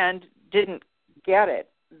friend didn't get it,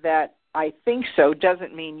 that I think so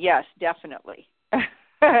doesn't mean yes, definitely.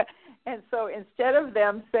 And so instead of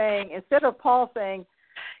Paul saying,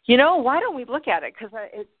 why don't we look at it? Because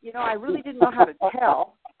I really didn't know how to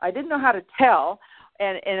tell. I didn't know how to tell.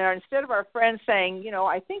 And instead of our friend saying,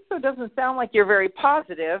 I think so doesn't sound like you're very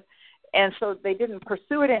positive. And so they didn't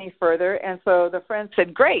pursue it any further. And so the friend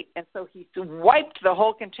said, great. And so he wiped the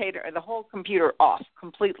whole computer off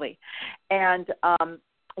completely. And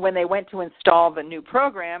when they went to install the new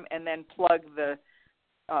program and then plug the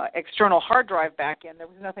external hard drive back in, there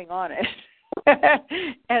was nothing on it.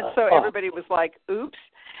 And so everybody was like, oops.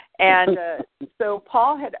 And so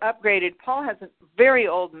Paul had upgraded. Paul has a very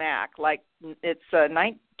old Mac, like it's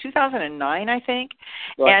 2009, I think.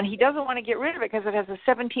 Right. And he doesn't want to get rid of it because it has a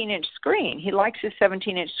 17-inch screen. He likes his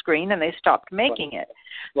 17-inch screen, and they stopped making it.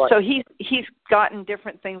 Right. So he's gotten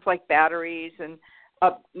different things like batteries and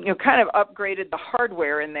kind of upgraded the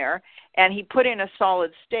hardware in there, and he put in a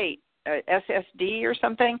solid state SSD or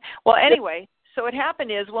something. Well, anyway, so what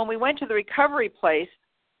happened is when we went to the recovery place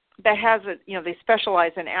that has they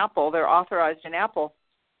specialize in Apple, they're authorized in Apple,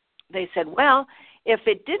 they said, well, if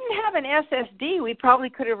it didn't have an SSD, we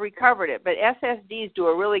probably could have recovered it, but SSDs do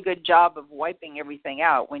a really good job of wiping everything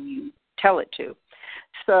out when you tell it to.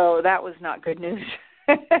 So that was not good news.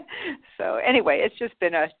 So anyway, it's just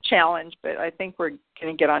been a challenge, but I think we're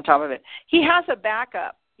going to get on top of it. He has a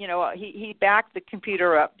backup. He backed the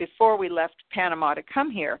computer up before we left Panama to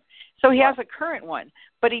come here. So he has a current one,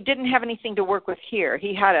 but he didn't have anything to work with here.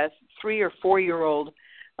 He had a 3 or 4-year-old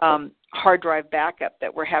hard drive backup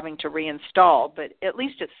that we're having to reinstall, but at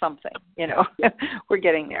least it's something, We're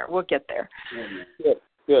getting there. We'll get there.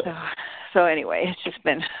 Good. So anyway, it's just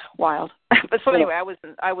been wild. But so anyway, I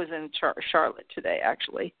was in Charlotte today,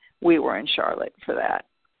 actually. We were in Charlotte for that.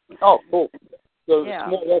 Oh, cool. So it's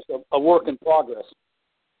more or less a work in progress.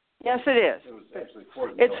 Yes, it is.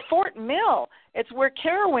 It's Fort Mill. It's where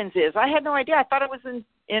Carowinds is. I had no idea. I thought it was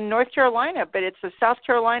in North Carolina, but it's a South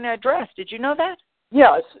Carolina address. Did you know that?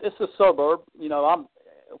 Yeah, it's a suburb. I'm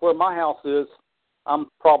where my house is. I'm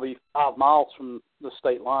probably 5 miles from the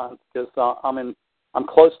state line because I'm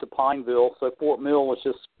close to Pineville. So Fort Mill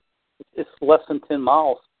is it's less than 10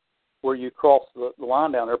 miles where you cross the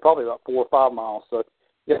line down there. Probably about 4 or 5 miles. So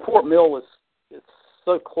yeah, Fort Mill is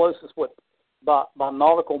so close. It's what by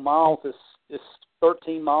nautical miles is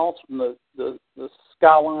 13 miles from the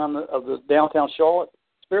skyline of the downtown Charlotte.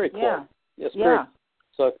 It's very close. Yeah. It's very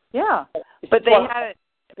so. Yeah, but they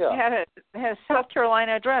had a South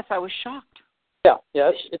Carolina address. I was shocked. Yeah.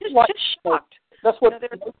 It's like, just shocked. That's what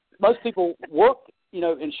most people work,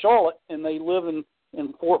 in Charlotte, and they live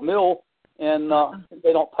in Fort Mill, and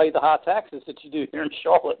they don't pay the high taxes that you do here in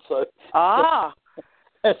Charlotte. So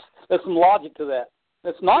there's some logic to that.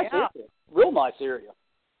 It's a nice area, real nice area.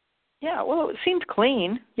 Yeah, well, it seemed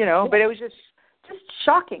clean, but it was just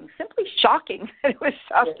shocking, simply shocking that it was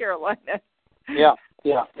South Carolina. Yeah.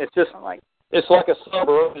 It's just it's like a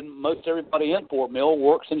suburb, and most everybody in Fort Mill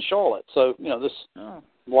works in Charlotte. So this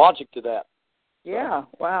logic to that. Yeah,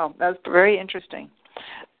 wow, that's very interesting.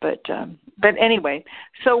 But anyway,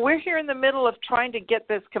 so we're here in the middle of trying to get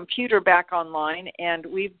this computer back online, and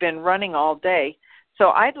we've been running all day. So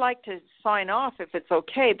I'd like to sign off if it's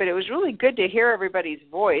okay, but it was really good to hear everybody's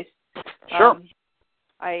voice. Sure.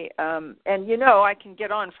 I can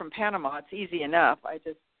get on from Panama. It's easy enough.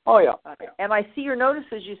 Oh, yeah. And I see your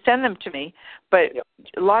notices. You send them to me, but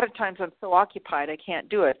a lot of times I'm so occupied I can't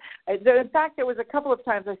do it. In fact, there was a couple of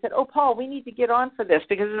times I said, oh, Paul, we need to get on for this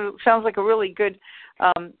because it sounds like a really good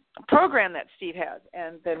program that Steve has.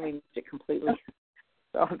 And then we missed it completely.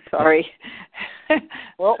 So I'm sorry.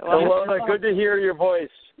 Well, good to hear your voice.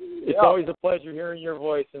 It's always a pleasure hearing your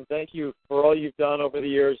voice, and thank you for all you've done over the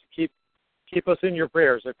years. Keep us in your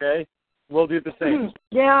prayers, okay? We'll do the same.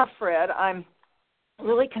 Yeah, Fred, I'm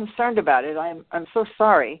really concerned about it. I'm so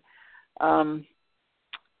sorry. It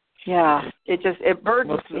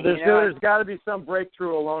burdens me. There's got to be some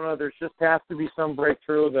breakthrough, Alona. There just has to be some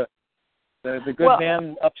breakthrough. The good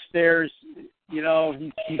man upstairs,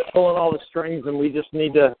 he's pulling all the strings, and we just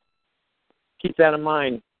need to keep that in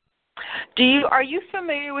mind. Are you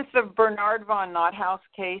familiar with the Bernard von Nothaus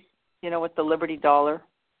case? With the Liberty Dollar.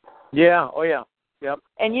 Yeah. Oh yeah. Yep.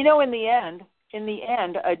 And in the end,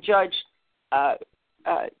 a judge,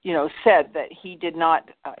 said that he did not.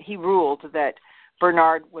 He ruled that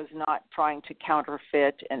Bernard was not trying to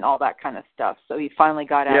counterfeit and all that kind of stuff. So he finally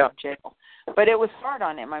got out of jail. But it was hard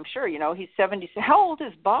on him, I'm sure. He's 70. How old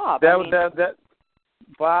is Bob? Bob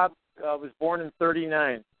was born in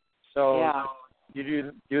 39. So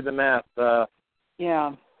you do the math. Yeah.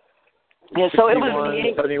 Yeah. So it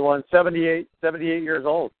was 71, 78 years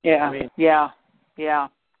old. Yeah. Yeah.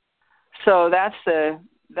 So that's it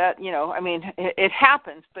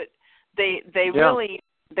happens, but they really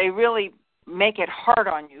make it hard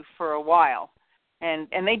on you for a while.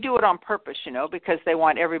 And they do it on purpose, because they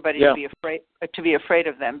want everybody to be afraid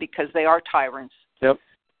of them because they are tyrants. Yep.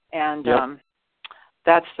 And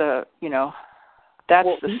that's the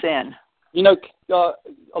the sin.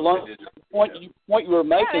 Along the point you were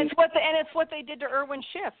making. Yeah, it's what they did to Irwin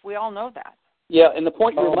Schiff. We all know that. Yeah, and the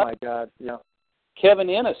point you were making. Oh my God. Yeah. Kevin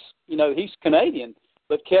Ennis, he's Canadian,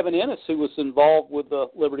 but Kevin Ennis, who was involved with the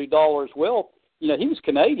Liberty Dollar as well, he was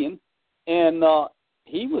Canadian, and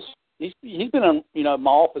he's been in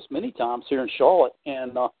my office many times here in Charlotte,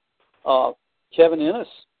 and Kevin Ennis,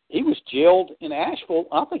 he was jailed in Asheville.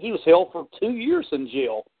 I think he was held for 2 years in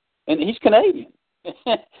jail, and he's Canadian.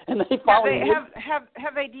 And they finally have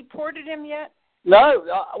they deported him yet? No,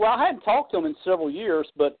 I hadn't talked to him in several years,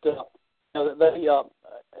 but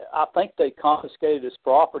I think they confiscated his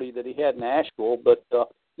property that he had in Asheville. But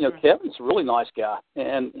Kevin's a really nice guy,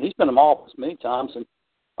 and he's been in my office many times, and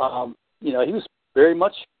he was very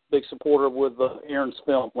much a big supporter with Aaron's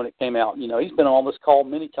film when it came out. He's been on this call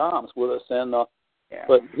many times with us, and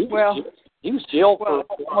but he was jailed for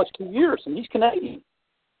almost 2 years, and he's Canadian.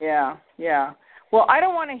 Yeah. Well, I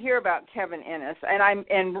don't want to hear about Kevin Ennis, and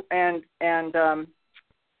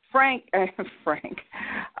Frank.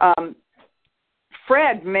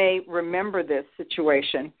 Fred may remember this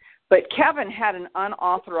situation, but Kevin had an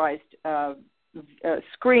unauthorized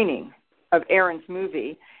screening of Aaron's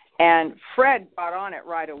movie, and Fred got on it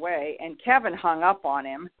right away, and Kevin hung up on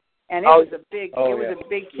him, and it was a big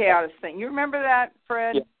chaos thing. You remember that,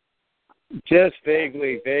 Fred? Yeah. Just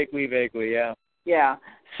vaguely, yeah. Yeah.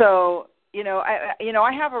 So,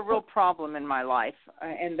 I have a real problem in my life,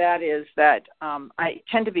 and that is that I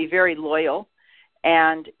tend to be very loyal.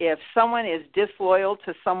 And if someone is disloyal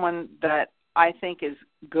to someone that I think is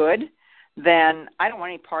good, then I don't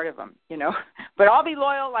want any part of them, But I'll be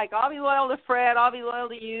loyal, I'll be loyal to Fred, I'll be loyal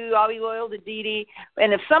to you, I'll be loyal to Dee Dee.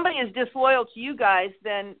 And if somebody is disloyal to you guys,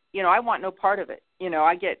 then, I want no part of it.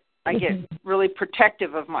 I get really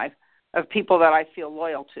protective of people that I feel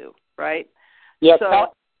loyal to, right? Yeah,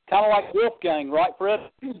 so, kind of like Wolfgang, right,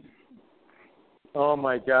 Fred? Oh,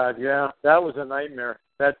 my God, yeah. That was a nightmare.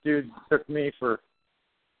 That dude took me for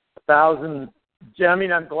 $1,000. I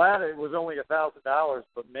mean, I'm glad it was only $1,000,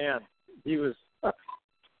 but, man, he was a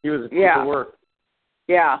piece of work.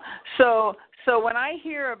 Yeah. So when I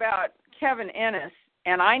hear about Kevin Ennis,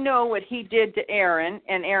 and I know what he did to Aaron,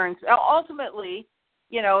 and Aaron's ultimately,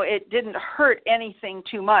 it didn't hurt anything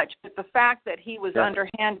too much, but the fact that he was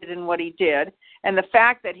underhanded in what he did, and the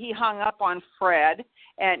fact that he hung up on Fred,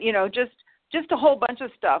 and just a whole bunch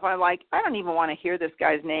of stuff. I'm like, I don't even want to hear this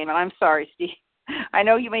guy's name, and I'm sorry, Steve. I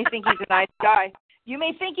know you may think he's a nice guy, you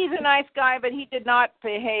may think he's a nice guy, but he did not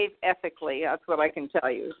behave ethically. That's what I can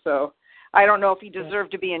tell you. So I don't know if he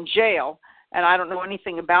deserved to be in jail, and I don't know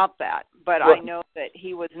anything about that. But I know that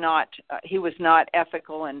he was not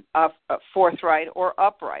ethical and forthright or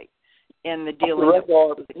upright in the dealing.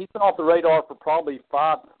 He's been off the radar for probably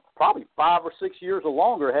 5 or 6 years or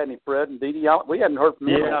longer, hadn't he, Fred and Dee Dee? We hadn't heard from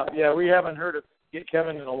him. Yeah, we haven't heard of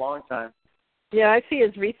Kevin in a long time. Yeah, I see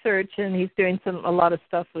his research, and he's doing a lot of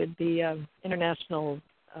stuff with the international,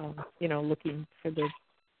 looking for the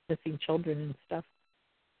missing children and stuff.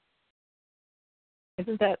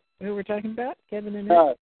 Isn't that who we're talking about, Kevin and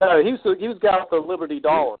No, he was the guy with the Liberty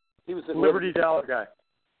Dollar. He was the Liberty Dollar guy.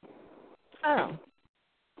 Oh.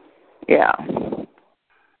 Yeah.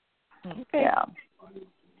 Okay.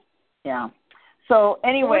 Yeah. So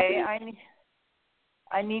anyway, I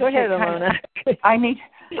need Go to ahead, Alona. I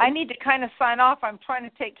need to kind of sign off. I'm trying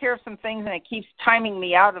to take care of some things, and it keeps timing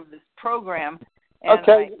me out of this program. And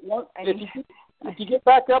okay. If you get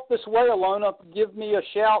back up this way, Alona, give me a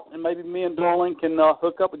shout, and maybe me and Darlene can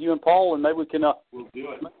hook up with you and Paul, and maybe we can. We'll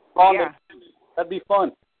do it. Yeah. That'd be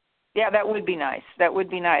fun. Yeah, that would be nice.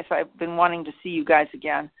 I've been wanting to see you guys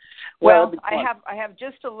again. Well, I have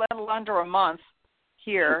just a little under a month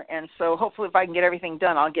here, and so hopefully if I can get everything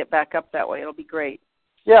done, I'll get back up that way. It'll be great.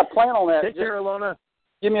 Yeah, plan on that. Take care, Alona.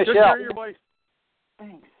 Give me a shout. shout. Your wife.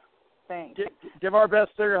 Thanks. Give our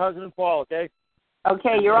best to your husband, Paul, okay?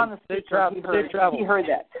 Okay, you're on the speaker. Safe travel. He heard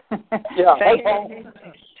that. Yeah. Thanks.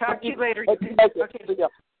 Talk to you later. Okay.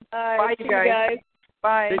 Bye, you guys.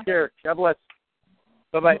 Bye. Take care. God bless.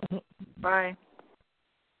 Bye-bye. Bye.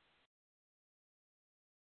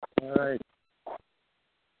 All right.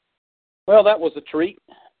 Well, that was a treat.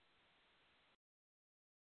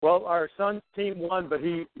 Well, our son's team won, but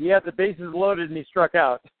he had the bases loaded and he struck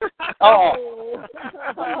out. Well,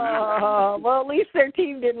 at least their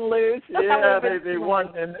team didn't lose. Yeah, they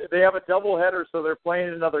won, and they have a doubleheader, so they're playing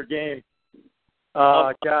another game.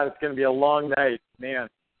 God, it's going to be a long night, man.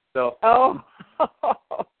 So.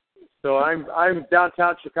 So I'm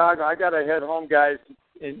downtown Chicago. I got to head home, guys,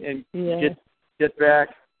 and get back.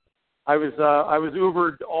 I was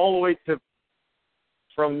Ubered all the way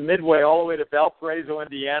from Midway all the way to Valparaiso,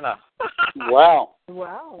 Indiana. Wow.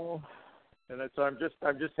 And so I'm just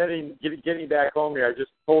getting back home here. I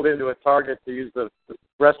just pulled into a Target to use the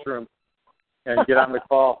restroom and get on the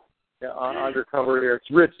call undercover here.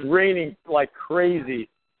 It's raining like crazy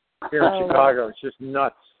here in Chicago. It's just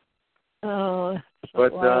nuts. Oh.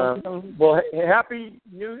 But happy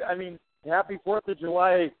 4th of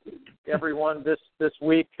July, everyone. This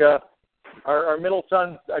week, our middle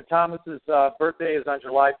son Thomas's birthday is on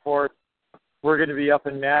July 4th. We're going to be up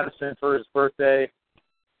in Madison for his birthday,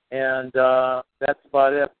 and that's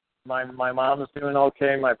about it. My mom is doing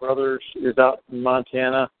okay. My brother is out in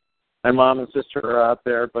Montana. My mom and sister are out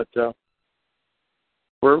there, but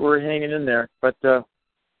we're hanging in there. But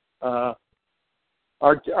I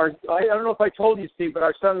don't know if I told you, Steve, but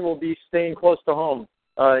our son will be staying close to home.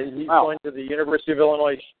 He's going to the University of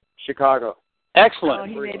Illinois, Chicago. Excellent.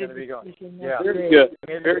 He made a decision. Yeah, very good.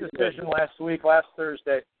 He made a decision last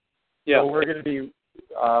Thursday. Yeah. So we're going to be,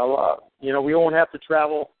 we won't have to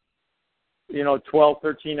travel, 12,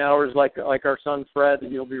 13 hours like our son Fred.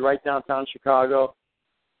 He'll be right downtown Chicago.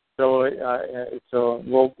 So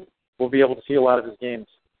we'll be able to see a lot of his games.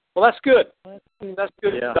 Well, that's good. That's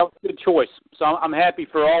good. Yeah. That was a good choice. So I'm happy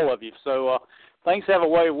for all of you. So things have a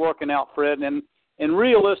way of working out, Fred. And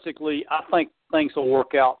realistically, I think things will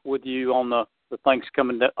work out with you on the things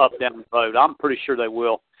coming up down the road. I'm pretty sure they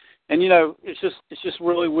will. And it's just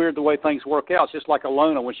really weird the way things work out. It's just like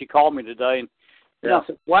Alona when she called me today, and I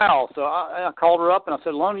said, "Wow!" So I called her up and I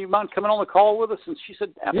said, "Alona, you mind coming on the call with us?" And she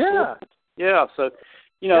said, "Absolutely." Yeah. So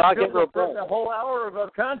I get her a whole hour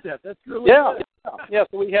of content. That's really good. Yeah.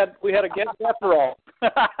 So we had a guest after all.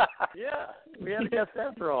 We had a guest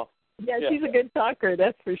after all. Yeah, she's a good talker,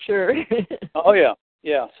 that's for sure. Oh yeah.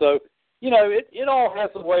 So it all has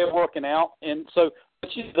a way of working out, and so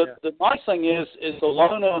the nice thing is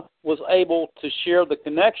Alona was able to share the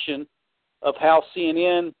connection of how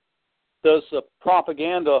CNN does the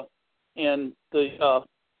propaganda in the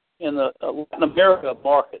Latin America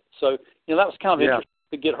market. So that was kind of interesting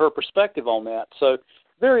to get her perspective on that. So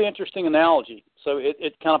very interesting analogy. So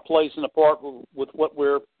it kind of plays in a part with what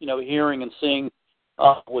we're hearing and seeing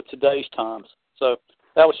with today's times. So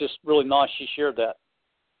that was just really nice. She shared that.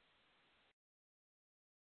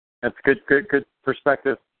 That's good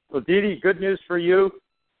perspective. Well, Dee Dee, good news for you.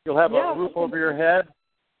 You'll have a roof over your head.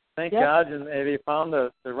 Thank God, and they found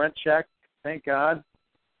the rent check. Thank God.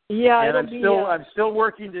 Yeah, and I'm still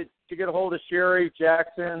working to get a hold of Sherry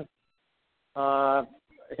Jackson.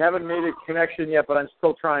 haven't made a connection yet, but I'm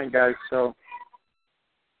still trying, guys. So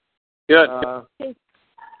good.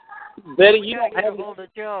 Betty, you don't have hold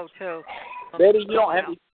of Joe too. Betty, you don't have.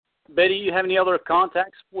 Betty, you have any other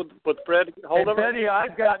contacts with Fred to get hold of? Betty,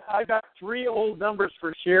 I've got 3 old numbers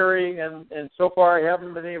for Sherry, and so far I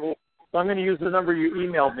haven't been able. So I'm going to use the number you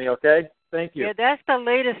emailed me. Okay, thank you. Yeah, that's the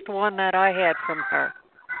latest one that I had from her.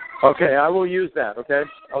 Okay, I will use that. Okay,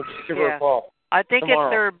 I'll just give her a call. I think tomorrow.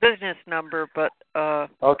 It's their business number, but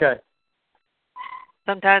okay.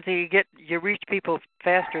 Sometimes you reach people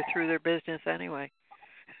faster through their business anyway.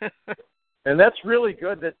 And that's really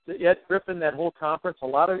good that at Griffin, that whole conference,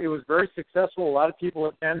 it was very successful. A lot of people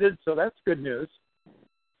attended, so that's good news.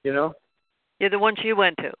 You know? Yeah, the one she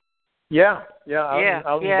went to. Yeah.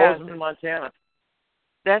 Out in Bozeman, Montana.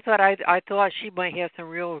 That's what I thought. She might have some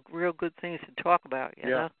real good things to talk about, you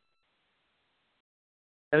know?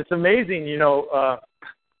 And it's amazing, you know,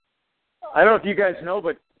 I don't know if you guys know,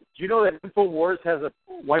 but do you know that InfoWars has a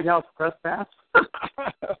White House press pass?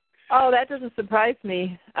 Oh, that doesn't surprise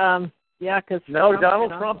me. Yeah, because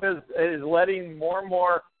Donald Trump is letting more and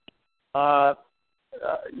more,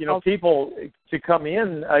 people to come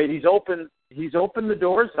in. He's opened the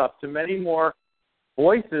doors up to many more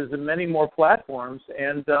voices and many more platforms,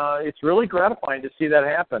 and it's really gratifying to see that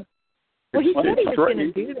happen. Well, he said he was going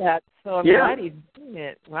to do that, so I'm glad he's doing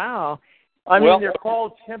it. Wow. I mean, they're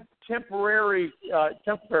called temporary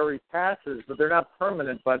passes, but they're not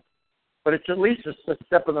permanent. But it's at least a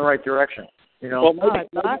step in the right direction. You know. Well,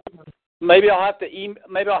 maybe I'll have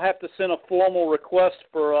to send a formal request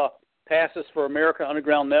for passes for American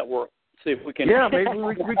Underground Network. See if we can. Yeah, maybe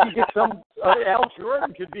we could get some. Al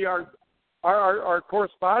Jordan could be our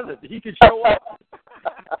correspondent. He could show up.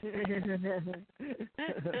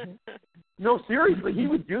 No, seriously, he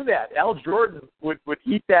would do that. Al Jordan would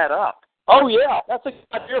eat that up. Oh yeah, that's a good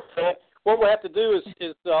idea, Fred. What we'll have to do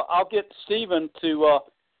is I'll get Stephen to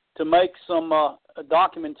make some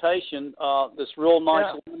documentation that's real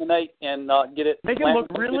nice, laminate, and get it. Make it look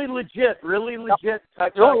really legit.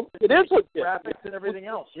 It is legit. Graphics and everything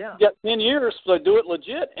else. Yeah. You got 10 years, so do it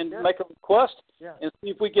legit and make a request and see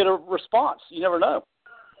if we get a response. You never know.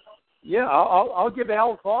 Yeah, I'll give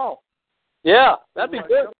Al a call. Yeah, that'd be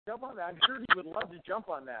good. Jump on that. I'm sure he would love to jump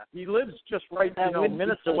on that. He lives just right,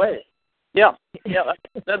 minutes away. Yeah,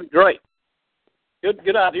 that'd be great.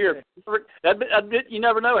 Good idea. You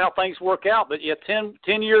never know how things work out, but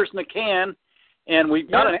 10 years in the can, and we've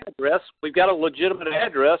got an address. We've got a legitimate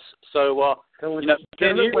address, so 10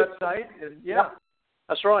 years. Website.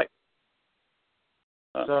 That's right.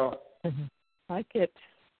 So, I like it.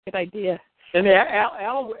 Good idea. And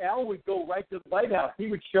Al would go right to the White House. He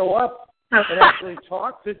would show up and actually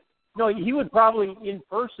talk to. No, he would probably in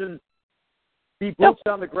person be boots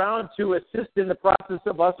on the ground to assist in the process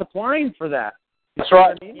of us applying for that. That's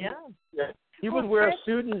right. I mean? Yeah. He would wear a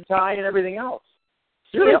suit and tie and everything else.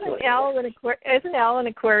 Seriously. Isn't Al an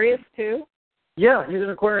Aquarius too? Yeah, he's an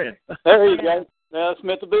Aquarian. There you go. That's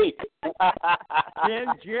meant to be.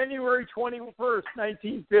 January 21st,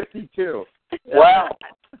 1952. Wow.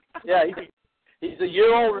 Yeah, he's a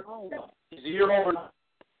year older. He's a year older.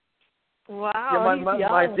 Wow.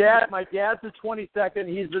 Yeah, my dad's the 22nd.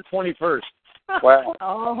 He's the 21st. Wow.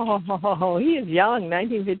 Oh, he is young.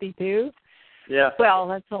 1952. Yeah. Well,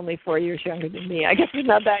 that's only 4 years younger than me. I guess he's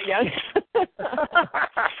not that young.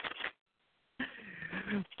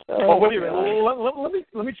 Wait a minute.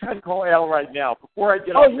 Let me try to call Al right now before I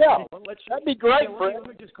get. Oh yeah, that'd be great. Let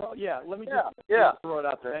me just call. Yeah, let me just throw it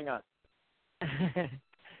out there. Hang on.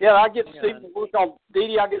 Yeah, I get Stephen to work on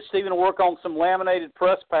Dee. I get Stephen to work on some laminated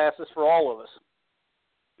press passes for all of us.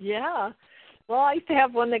 Yeah. Well, I used to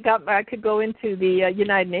have one that I could go into the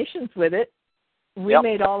United Nations with it. We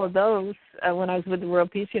made all of those when I was with the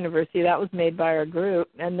World Peace University. That was made by our group,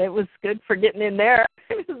 and it was good for getting in there.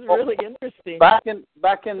 It was really interesting. Back in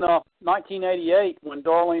 1988, when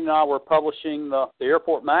Darlene and I were publishing the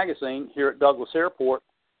airport magazine here at Douglas Airport,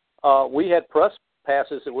 we had press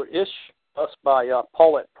passes that were issued us by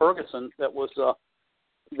Paulette Ferguson, that was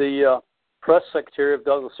the press secretary of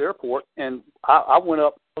Douglas Airport, and I went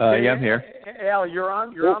up. Yeah, I'm here. Al, you're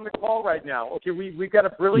on the call right now. Okay, we got a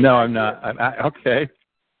brilliant. No, I'm not. Okay.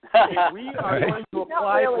 We are going to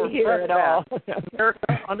apply for a press pass.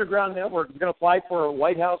 American Underground Network is going to apply for a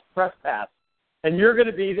White House press pass, and you're going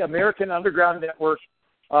to be the American Underground Network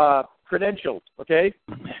credentials. Okay.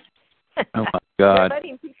 Oh my God. They're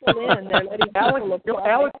letting people in. They're letting people apply.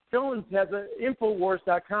 Alex Jones has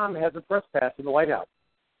Infowars.com has a press pass in the White House.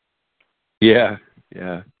 Yeah.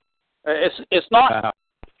 It's not. Wow.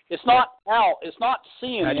 It's not Al. It's not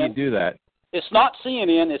CNN. How do you do that? It's not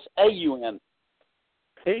CNN. It's AUN.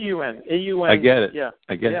 AUN. I get it. Yeah.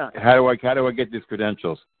 I get yeah. it. How do I get these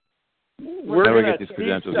credentials? We're How do I gonna, get these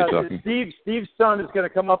credentials you're talking? Steve's son is going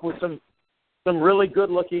to come up with some really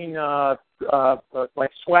good-looking like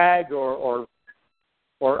swag or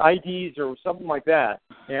IDs or something like that,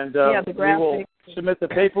 and the we will submit the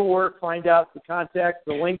paperwork, find out the contacts,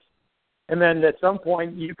 the links, and then at some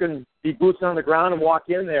point you can be boots on the ground and walk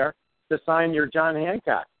in there to sign your John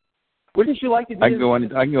Hancock. Wouldn't you like to do? I can go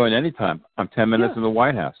in anytime. I'm 10 minutes in the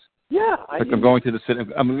White House. Yeah, I'm going to the city.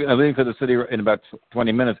 I'm leaving for the city in about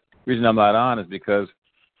 20 minutes. The reason I'm not on is because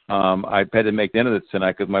I had to make dinner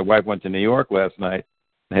tonight because my wife went to New York last night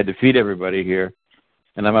and had to feed everybody here,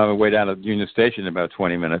 and I'm on my way down to Union Station in about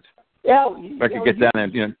 20 minutes. Yeah, if I could get down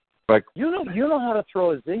and you know how to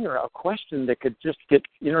throw a zinger, a question that could just get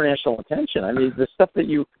international attention. I mean, the stuff that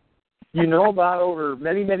you know about over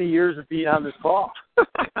many years of being on this call.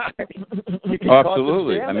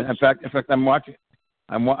 Absolutely. I mean, in fact, I'm watching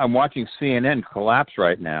CNN collapse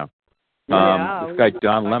right now. This guy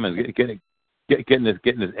Don Lemon getting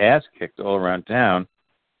his ass kicked all around town,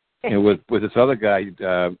 and with this other guy.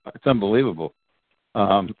 It's unbelievable.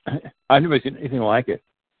 I've never seen anything like it.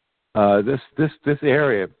 This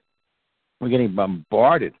area, we're getting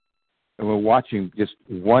bombarded, and we're watching just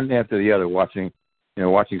one after the other. Watching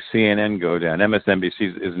CNN go down.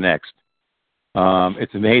 MSNBC is next.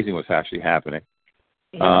 It's amazing what's actually happening.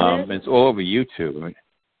 It's all over YouTube. I mean,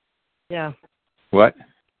 yeah. What?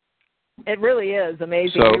 It really is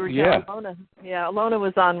amazing. So, Alona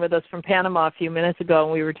was on with us from Panama a few minutes ago,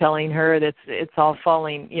 and we were telling her that it's all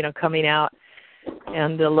falling, coming out,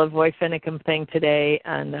 and the Lavoie Finicum thing today,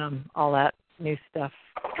 and all that new stuff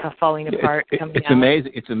falling apart. It's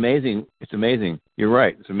amazing. It's amazing. It's amazing. You're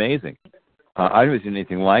right. It's amazing. I've never seen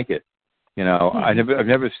anything like it. I've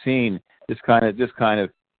never seen this kind of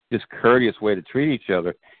discourteous way to treat each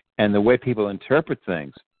other, and the way people interpret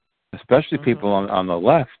things, especially people on the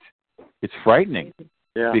left. It's frightening.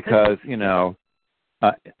 Yeah. Because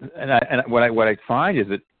what I find is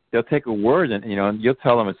that they'll take a word and you'll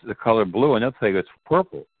tell them it's the color blue, and they'll tell you it's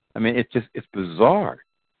purple. I mean, it's bizarre.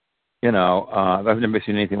 I've never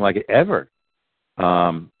seen anything like it ever.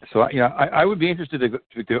 So I would be interested to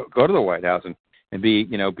go to the White House and be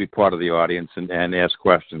part of the audience and ask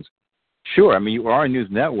questions. Sure, I mean you are a news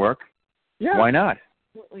network. Yeah. Why not?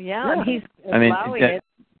 Yeah. And he's allowing it.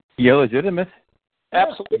 You're legitimate.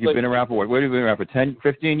 Absolutely. You've been around for what? What have you been around for? 10,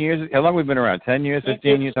 15 years? How long have we been around? 10 years,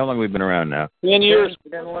 15 years? How long have we been around now? 10 years.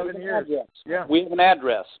 10, 11 years. Yeah. We have an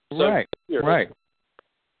address. So Right.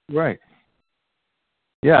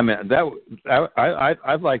 Yeah, I mean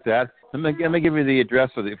I'd like that. Let me give you the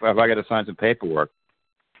address if I got to sign some paperwork.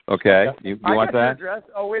 Okay, you want that? Your address?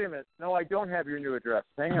 Oh, wait a minute. No, I don't have your new address.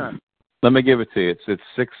 Hang on. Let me give it to you. It's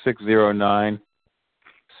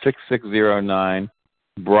 6609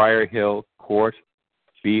 Briar Hill Court,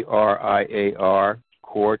 BRIAR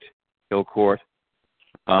Court, Hill Court,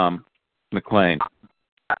 McLean,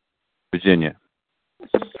 Virginia.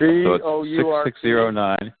 So it's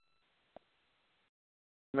 6609.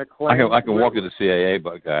 McLean. I can walk to the CIA,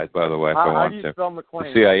 guys. By the way, if I want how do you to. spell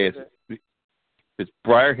McLean? The CIA it's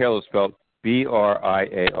Briar Hill is spelled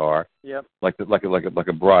BRIAR. Yep. Like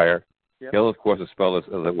a briar. Yep. Hill, of course, is spelled as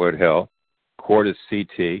the word hill. Court is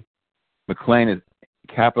CT. McLean is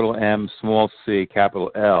capital M, small c,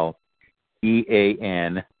 capital L,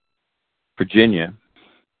 EAN, Virginia.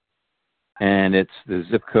 And the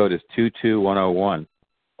zip code is 22101.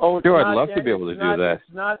 Oh, sure, I'd love to be able to do that.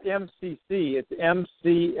 It's not MCC. It's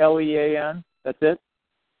MCLEAN. That's it?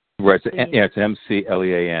 Right. It's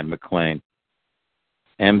MCLEAN, McLean.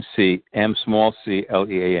 M small c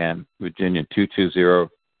Lean, Virginia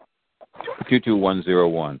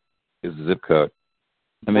 22101 is the zip code.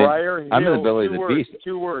 I mean, Briar Hill, I'm an ability to beast.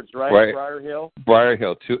 2 words, right? Briar Hill. Briar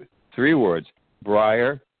Hill, 3 words.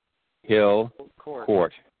 Briar Hill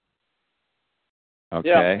Court.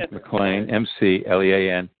 Okay, yeah. McLean,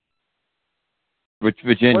 MCLEAN,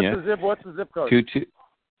 Virginia. What's the zip code?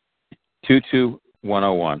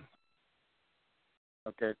 22101.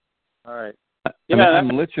 Okay, all right. I'm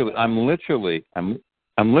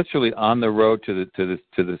literally on the road to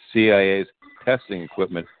the CIA's testing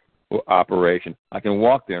equipment operation. I can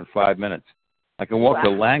walk there in 5 minutes. I can walk to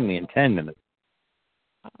Langley in 10 minutes.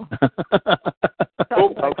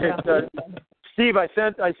 Okay, so Steve, I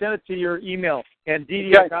sent it to your email, and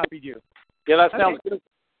Dee copied you. Yeah, that sounds good.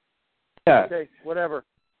 Yeah. Okay, whatever.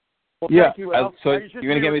 Well, yeah. Thank you, Al. So you're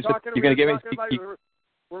gonna get me. You're gonna get me.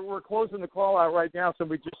 We're closing the call out right now, so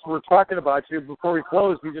we're talking about you. Before we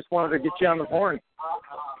close, we just wanted to get you on the horn.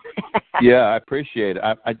 Yeah, I appreciate it.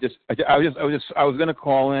 I was going to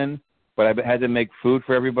call in, but I had to make food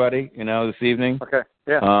for everybody, this evening. Okay.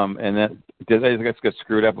 Yeah. And that I got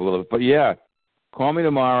screwed up a little bit. But yeah, call me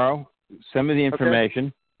tomorrow. Send me the information.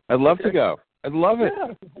 Okay. I'd love to go. I'd love it.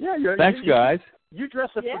 Yeah. Thanks, guys. You dress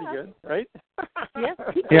up pretty good, right?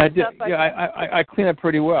 Yeah, I do. Yeah, I clean up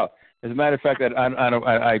pretty well. As a matter of fact,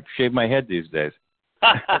 I shave my head these days.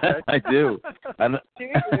 I do.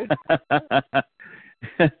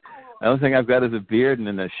 The only thing I've got is a beard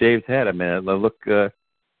and a shaved head. I mean, I look,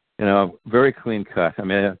 very clean cut. I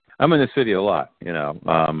mean, I'm in the city a lot,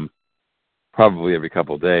 probably every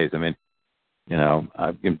couple of days. I mean, I'm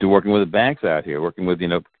working with the banks out here, working with,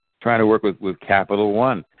 trying to work with Capital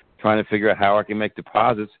One, trying to figure out how I can make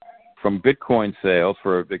deposits from Bitcoin sales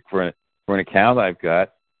for an account I've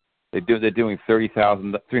got. They're doing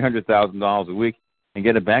 $300,000 a week and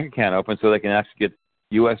get a bank account open so they can actually get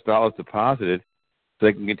U.S. dollars deposited so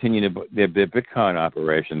they can continue their Bitcoin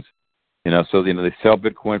operations. So they sell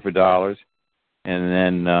Bitcoin for dollars, and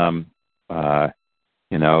then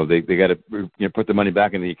they got to put the money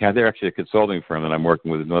back in the account. They're actually a consulting firm that I'm working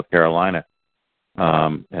with in North Carolina,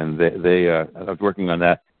 and I was working on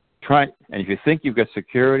that. And if you think you've got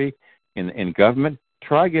security in government,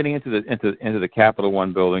 try getting into the Capital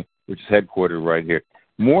One building, which is headquartered right here.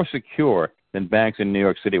 More secure than banks in New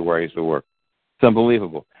York City where I used to work. It's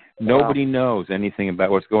unbelievable. Nobody knows anything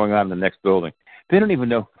about what's going on in the next building. They don't even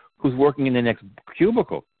know who's working in the next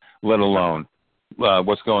cubicle, let alone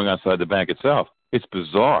what's going on inside the bank itself. It's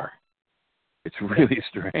bizarre. It's really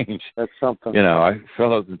strange. That's something. I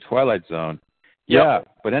fell out in the Twilight Zone. Yep. Yeah,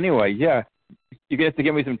 but anyway, yeah. You have to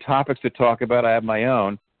give me some topics to talk about. I have my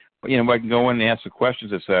own. But, I can go in and answer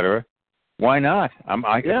questions, etc. Why not?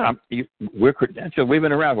 We're credentialed. We've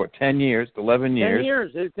been around, 10 years, 11 years. 10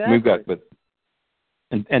 years, exactly. We've got,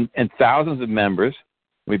 and thousands of members.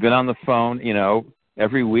 We've been on the phone,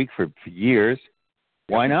 every week for years.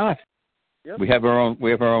 Why not? Yep. We have our own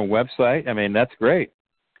website. I mean, that's great.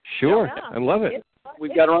 Sure. Yeah. I love it.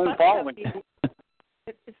 We've got our own following.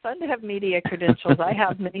 It's fun to have media credentials. I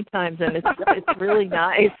have many times, and it's really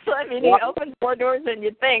nice. I mean, you open more doors than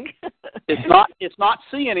you'd think. It's not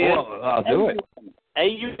CNN. Well, I'll do it.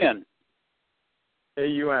 AUN.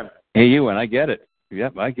 AUN. I get it.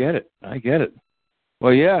 Yep, I get it.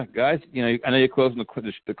 Well, yeah, guys. I know you're closing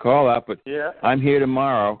the call out, but I'm here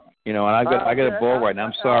tomorrow. And I got a ball right now.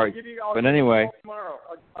 I'm sorry, but anyway.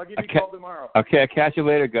 I'll give you a call tomorrow. Okay, I'll catch you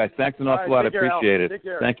later, guys. Thanks an awful lot. I appreciate it.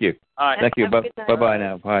 Thank you. All right. Thank you. Bye-bye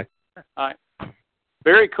now. Bye. All right.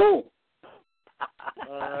 Very cool.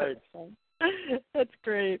 All right. That's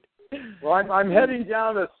great. Well, I'm heading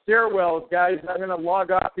down the stairwells, guys. I'm going to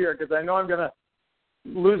log off here because I know I'm going to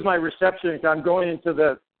lose my reception. I'm going into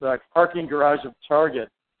the parking garage of Target.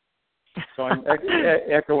 So I'm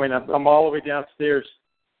echoing. I'm all the way downstairs.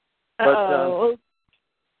 But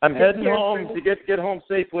I'm heading home to get home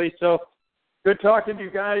safely. So good talking to you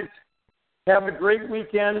guys. Have a great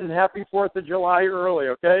weekend and happy 4th of July early,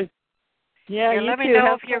 okay? Yeah, let me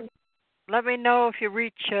know if you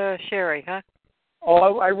reach Sherry, huh?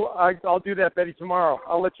 Oh, I'll do that, Betty, tomorrow.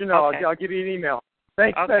 I'll let you know. Okay. I'll give you an email.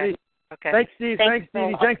 Thanks, okay. Betty. Okay. Thanks, Steve. Thanks,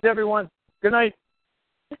 Stevie. Thanks, everyone. Good night.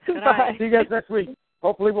 Good night. See you guys next week.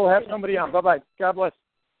 Hopefully we'll have somebody on. Bye-bye. God bless.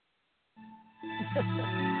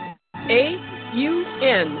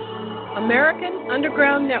 AUN, American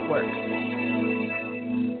Underground Network.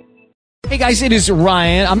 Hey guys, it is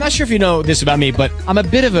Ryan. I'm not sure if you know this about me, but I'm a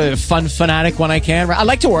bit of a fun fanatic when I can. I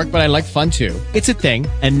like to work, but I like fun too. It's a thing.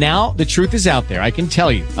 And now the truth is out there. I can tell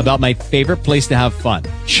you about my favorite place to have fun.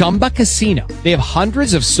 Chumba Casino. They have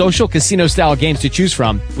hundreds of social casino style games to choose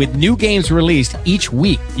from with new games released each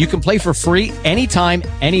week. You can play for free anytime,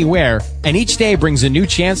 anywhere. And each day brings a new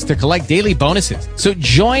chance to collect daily bonuses. So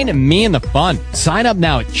join me in the fun. Sign up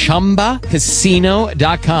now at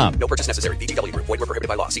ChumbaCasino.com. No purchase necessary. VGW Group. Void where prohibited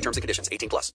by law. See terms and conditions. 18+.